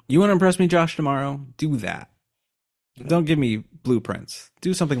 Yeah, you want to impress me, Josh, tomorrow? Do that. Don't give me blueprints.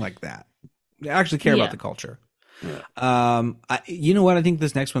 Do something like that. Actually care about the culture. Yeah. You know what? I think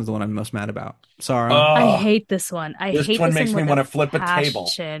this next one's the one I'm most mad about. Sorry. I hate this one. This one makes me want to flip a table.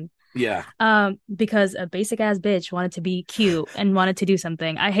 Yeah. Because a basic ass bitch wanted to be cute and wanted to do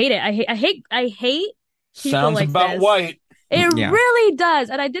something. I hate it. I hate people Sounds like about this. white. It really does.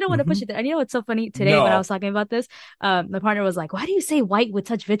 And I didn't want to push it there. And you know what's so funny? Today when I was talking about this, my partner was like, why do you say white with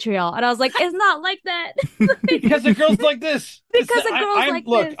such vitriol? And I was like, it's not like that. Because the girls like this. Because the girls like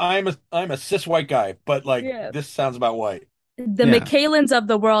look, this. I'm a cis white guy, but this sounds about white. The McKaylins of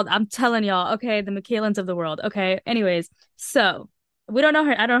the world. I'm telling y'all. Okay. The McKaylins of the world. Okay. Anyways. So we don't know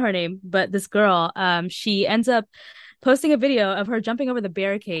her. I don't know her name, but this girl, she ends up posting a video of her jumping over the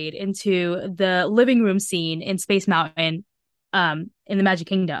barricade into the living room scene in Space Mountain, in the Magic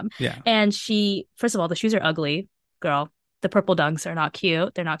Kingdom. Yeah. And she, first of all, the shoes are ugly, girl. The purple dunks are not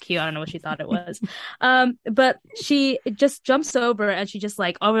cute. They're not cute. I don't know what she thought it was. But she just jumps over and she just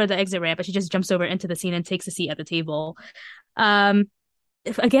like over the exit ramp and she just jumps over into the scene and takes a seat at the table.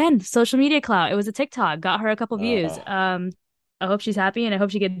 Again, social media clout. It was a TikTok, got her a couple views. I hope she's happy and I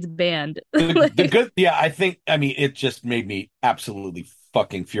hope she gets banned. It just made me absolutely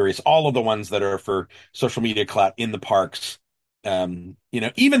fucking furious. All of the ones that are for social media clout in the parks.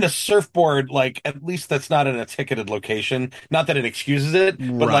 Even the surfboard, like, at least that's not in a ticketed location. Not that it excuses it,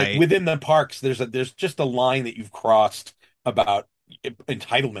 but like within the parks, there's just a line that you've crossed about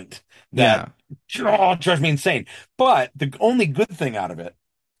entitlement that drives me insane. But the only good thing out of it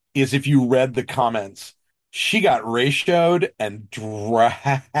is if you read the comments, she got ratioed and dragged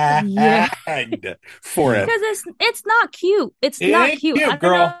for it. Because it's not cute. It's not cute. I don't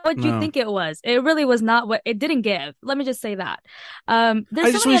girl. know what you think it was. It really was not what it didn't give. Let me just say that. I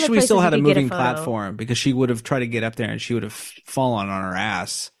just wish we still had a moving platform because she would have tried to get up there and she would have fallen on her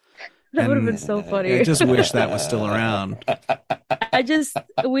ass. That would have been so funny. I just wish that was still around.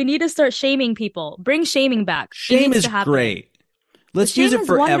 We need to start shaming people. Bring shaming back. Shame is great. Let's use it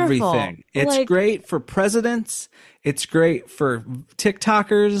for everything. It's great for presidents. It's great for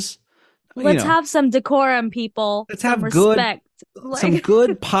TikTokers. Let's have some decorum, people. Let's have respect. Some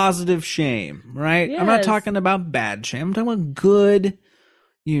good positive shame, right? Yes. I'm not talking about bad shame. I'm talking about good,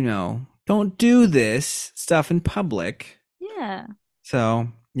 don't don't do this stuff in public. Yeah. So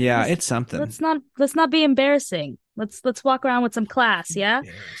yeah, it's something. Let's not be embarrassing. Let's walk around with some class, yeah?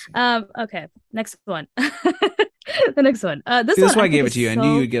 Okay. Next one. The next one. This See, that's one why I think gave it is to you. I so-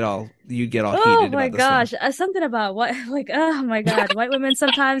 knew you'd get all heated Oh my about this gosh. one. Something about what like oh my God. White women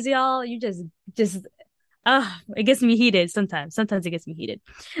sometimes, y'all, you just it gets me heated sometimes. Sometimes it gets me heated.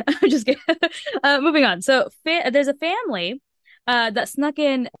 I'm just kidding. Moving on. So there's a family that snuck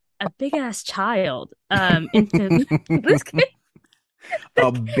in a big ass child into this kid.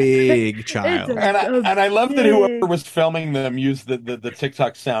 A big child. And I love that whoever was filming them used the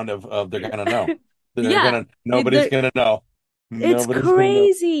TikTok sound of they're gonna know. Nobody's gonna know. It's Nobody's gonna know.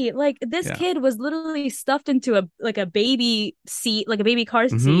 crazy. Like this Yeah. kid was literally stuffed into a baby seat, like a baby car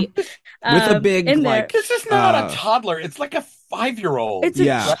Mhm. seat. With a big, in there. like, This is not a toddler. It's like a 5-year-old. It's a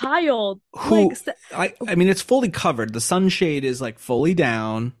Yeah. child. who I mean, it's fully covered. The sunshade is like fully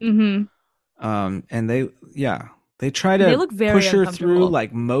down. Mhm. And they try They to look very push her through uncomfortable.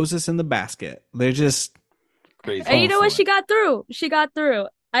 like Moses in the basket. They're just Crazy. And you know what? for She got through. She got through.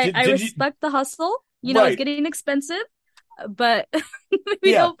 I Did you- respect the hustle. You know, it's Right. getting expensive, but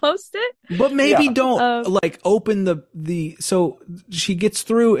maybe Yeah. don't post it. But maybe Yeah. don't like open the so she gets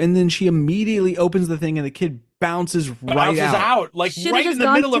through and then she immediately opens the thing and the kid bounces right Bounces out. like Should've right just in the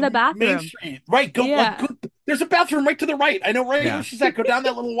gone middle to of the bathroom. Main Street. Right, go, Yeah. like, go. There's a bathroom right to the right. I know right Yeah. where she's at. Go down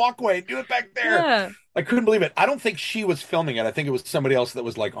that little walkway. Do it back there. Yeah. I couldn't believe it. I don't think she was filming it. I think it was somebody else that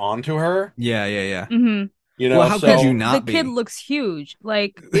was like on to her. Yeah. hmm You know, Well, how so could you not The be? kid looks huge,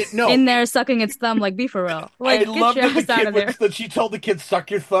 like No. in there sucking its thumb. Like, be for real. Like, I get love your that the ass out kid of there. was, that she told the kid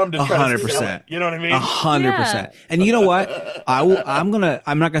suck your thumb to try to 100%. sell it. You know what I mean? 100%. And you know what? I'm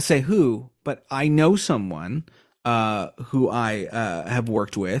not gonna say who, but I know someone who I have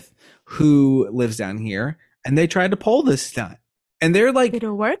worked with who lives down here, and they tried to pull this stunt, and they're like, Did it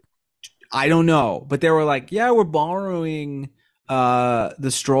work? I don't know, but they were like, yeah, we're borrowing the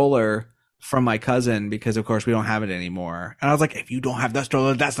stroller from my cousin because of course we don't have it anymore. And I was like, if you don't have that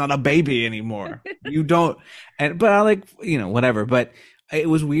stroller, that's not a baby anymore. You don't. But I like, whatever. But it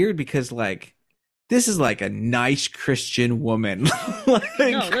was weird because like, this is like a nice Christian woman. Like,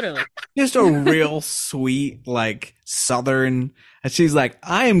 No, literally. just a real sweet, like Southern. And she's like,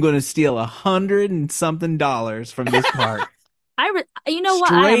 I am going to steal $100 and something from this park. You know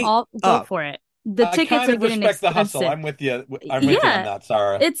what? I am Straight all go up. for it. The I tickets kind are of getting respect the expensive. hustle. I'm with you. I'm with you on that,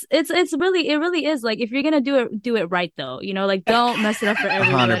 Sarah. It's really is like if you're gonna do it right though. Like don't mess it up for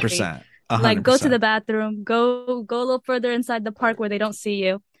everybody. 100%. Like go to the bathroom, go a little further inside the park where they don't see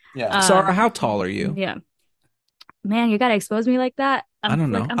you. Yeah. Sarah, how tall are you? Yeah. Man, you gotta expose me like that. I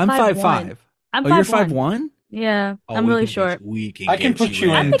don't know. Like, I'm 5'5". 5'1". I'm Oh, you're 5'1". 5'1"? Yeah, Oh, I'm we really can short. get- we can I can get put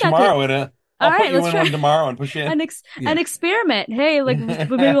you I in think I tomorrow in a. I'll All put right, you let's in try. one tomorrow and push you in. An experiment. Hey, like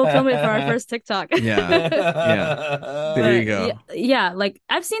maybe we'll film it for our first TikTok. Yeah. There you go. Yeah, like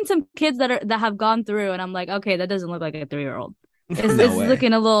I've seen some kids that have gone through, and I'm like, okay, that doesn't look like a 3-year-old. It's No way.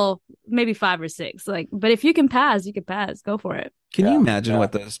 looking a little, maybe 5 or 6. Like, but if you can pass, you can pass. Go for it. Can Yeah, you imagine yeah.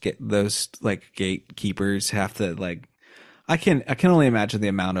 what those like gatekeepers have to like? I can only imagine the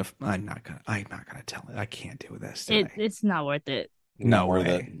amount of. I'm not gonna tell it. I can't do this today. It's not worth it. No Not worth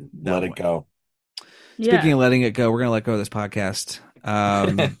way. it. No Let way. it go. Speaking Yeah. of letting it go, we're gonna let go of this podcast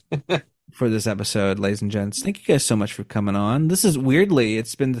for this episode, ladies and gents. Thank you guys so much for coming on. This is weirdly,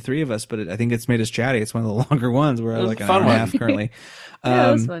 it's been the 3 of us, but I think it's made us chatty. It's one of the longer ones. We're It was like a an fun hour and a one. half currently. Yeah,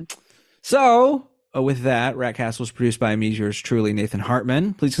 it was fun. So, with that, Rat Castle is produced by me, yours truly, Nathan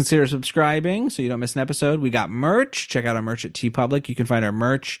Hartman. Please consider subscribing so you don't miss an episode. We got merch. Check out our merch at TeePublic. You can find our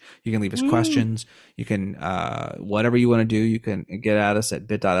merch. You can leave us questions. You can, whatever you want to do, you can get at us at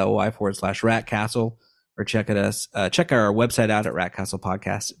bit.ly/ratcastle or check our website out at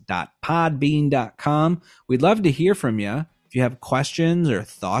ratcastlepodcast.podbean.com. We'd love to hear from you. If you have questions or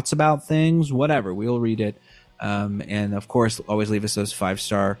thoughts about things, whatever, we'll read it. And of course, always leave us those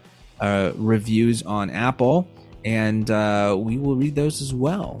 5-star reviews on Apple, and we will read those as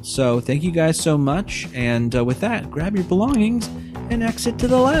well. So thank you guys so much, and with that, grab your belongings and exit to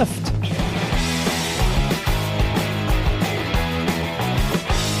the left.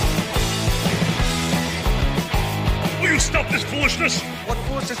 Will you stop this foolishness? What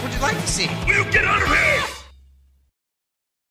foolishness would you like to see? Will you get out of here?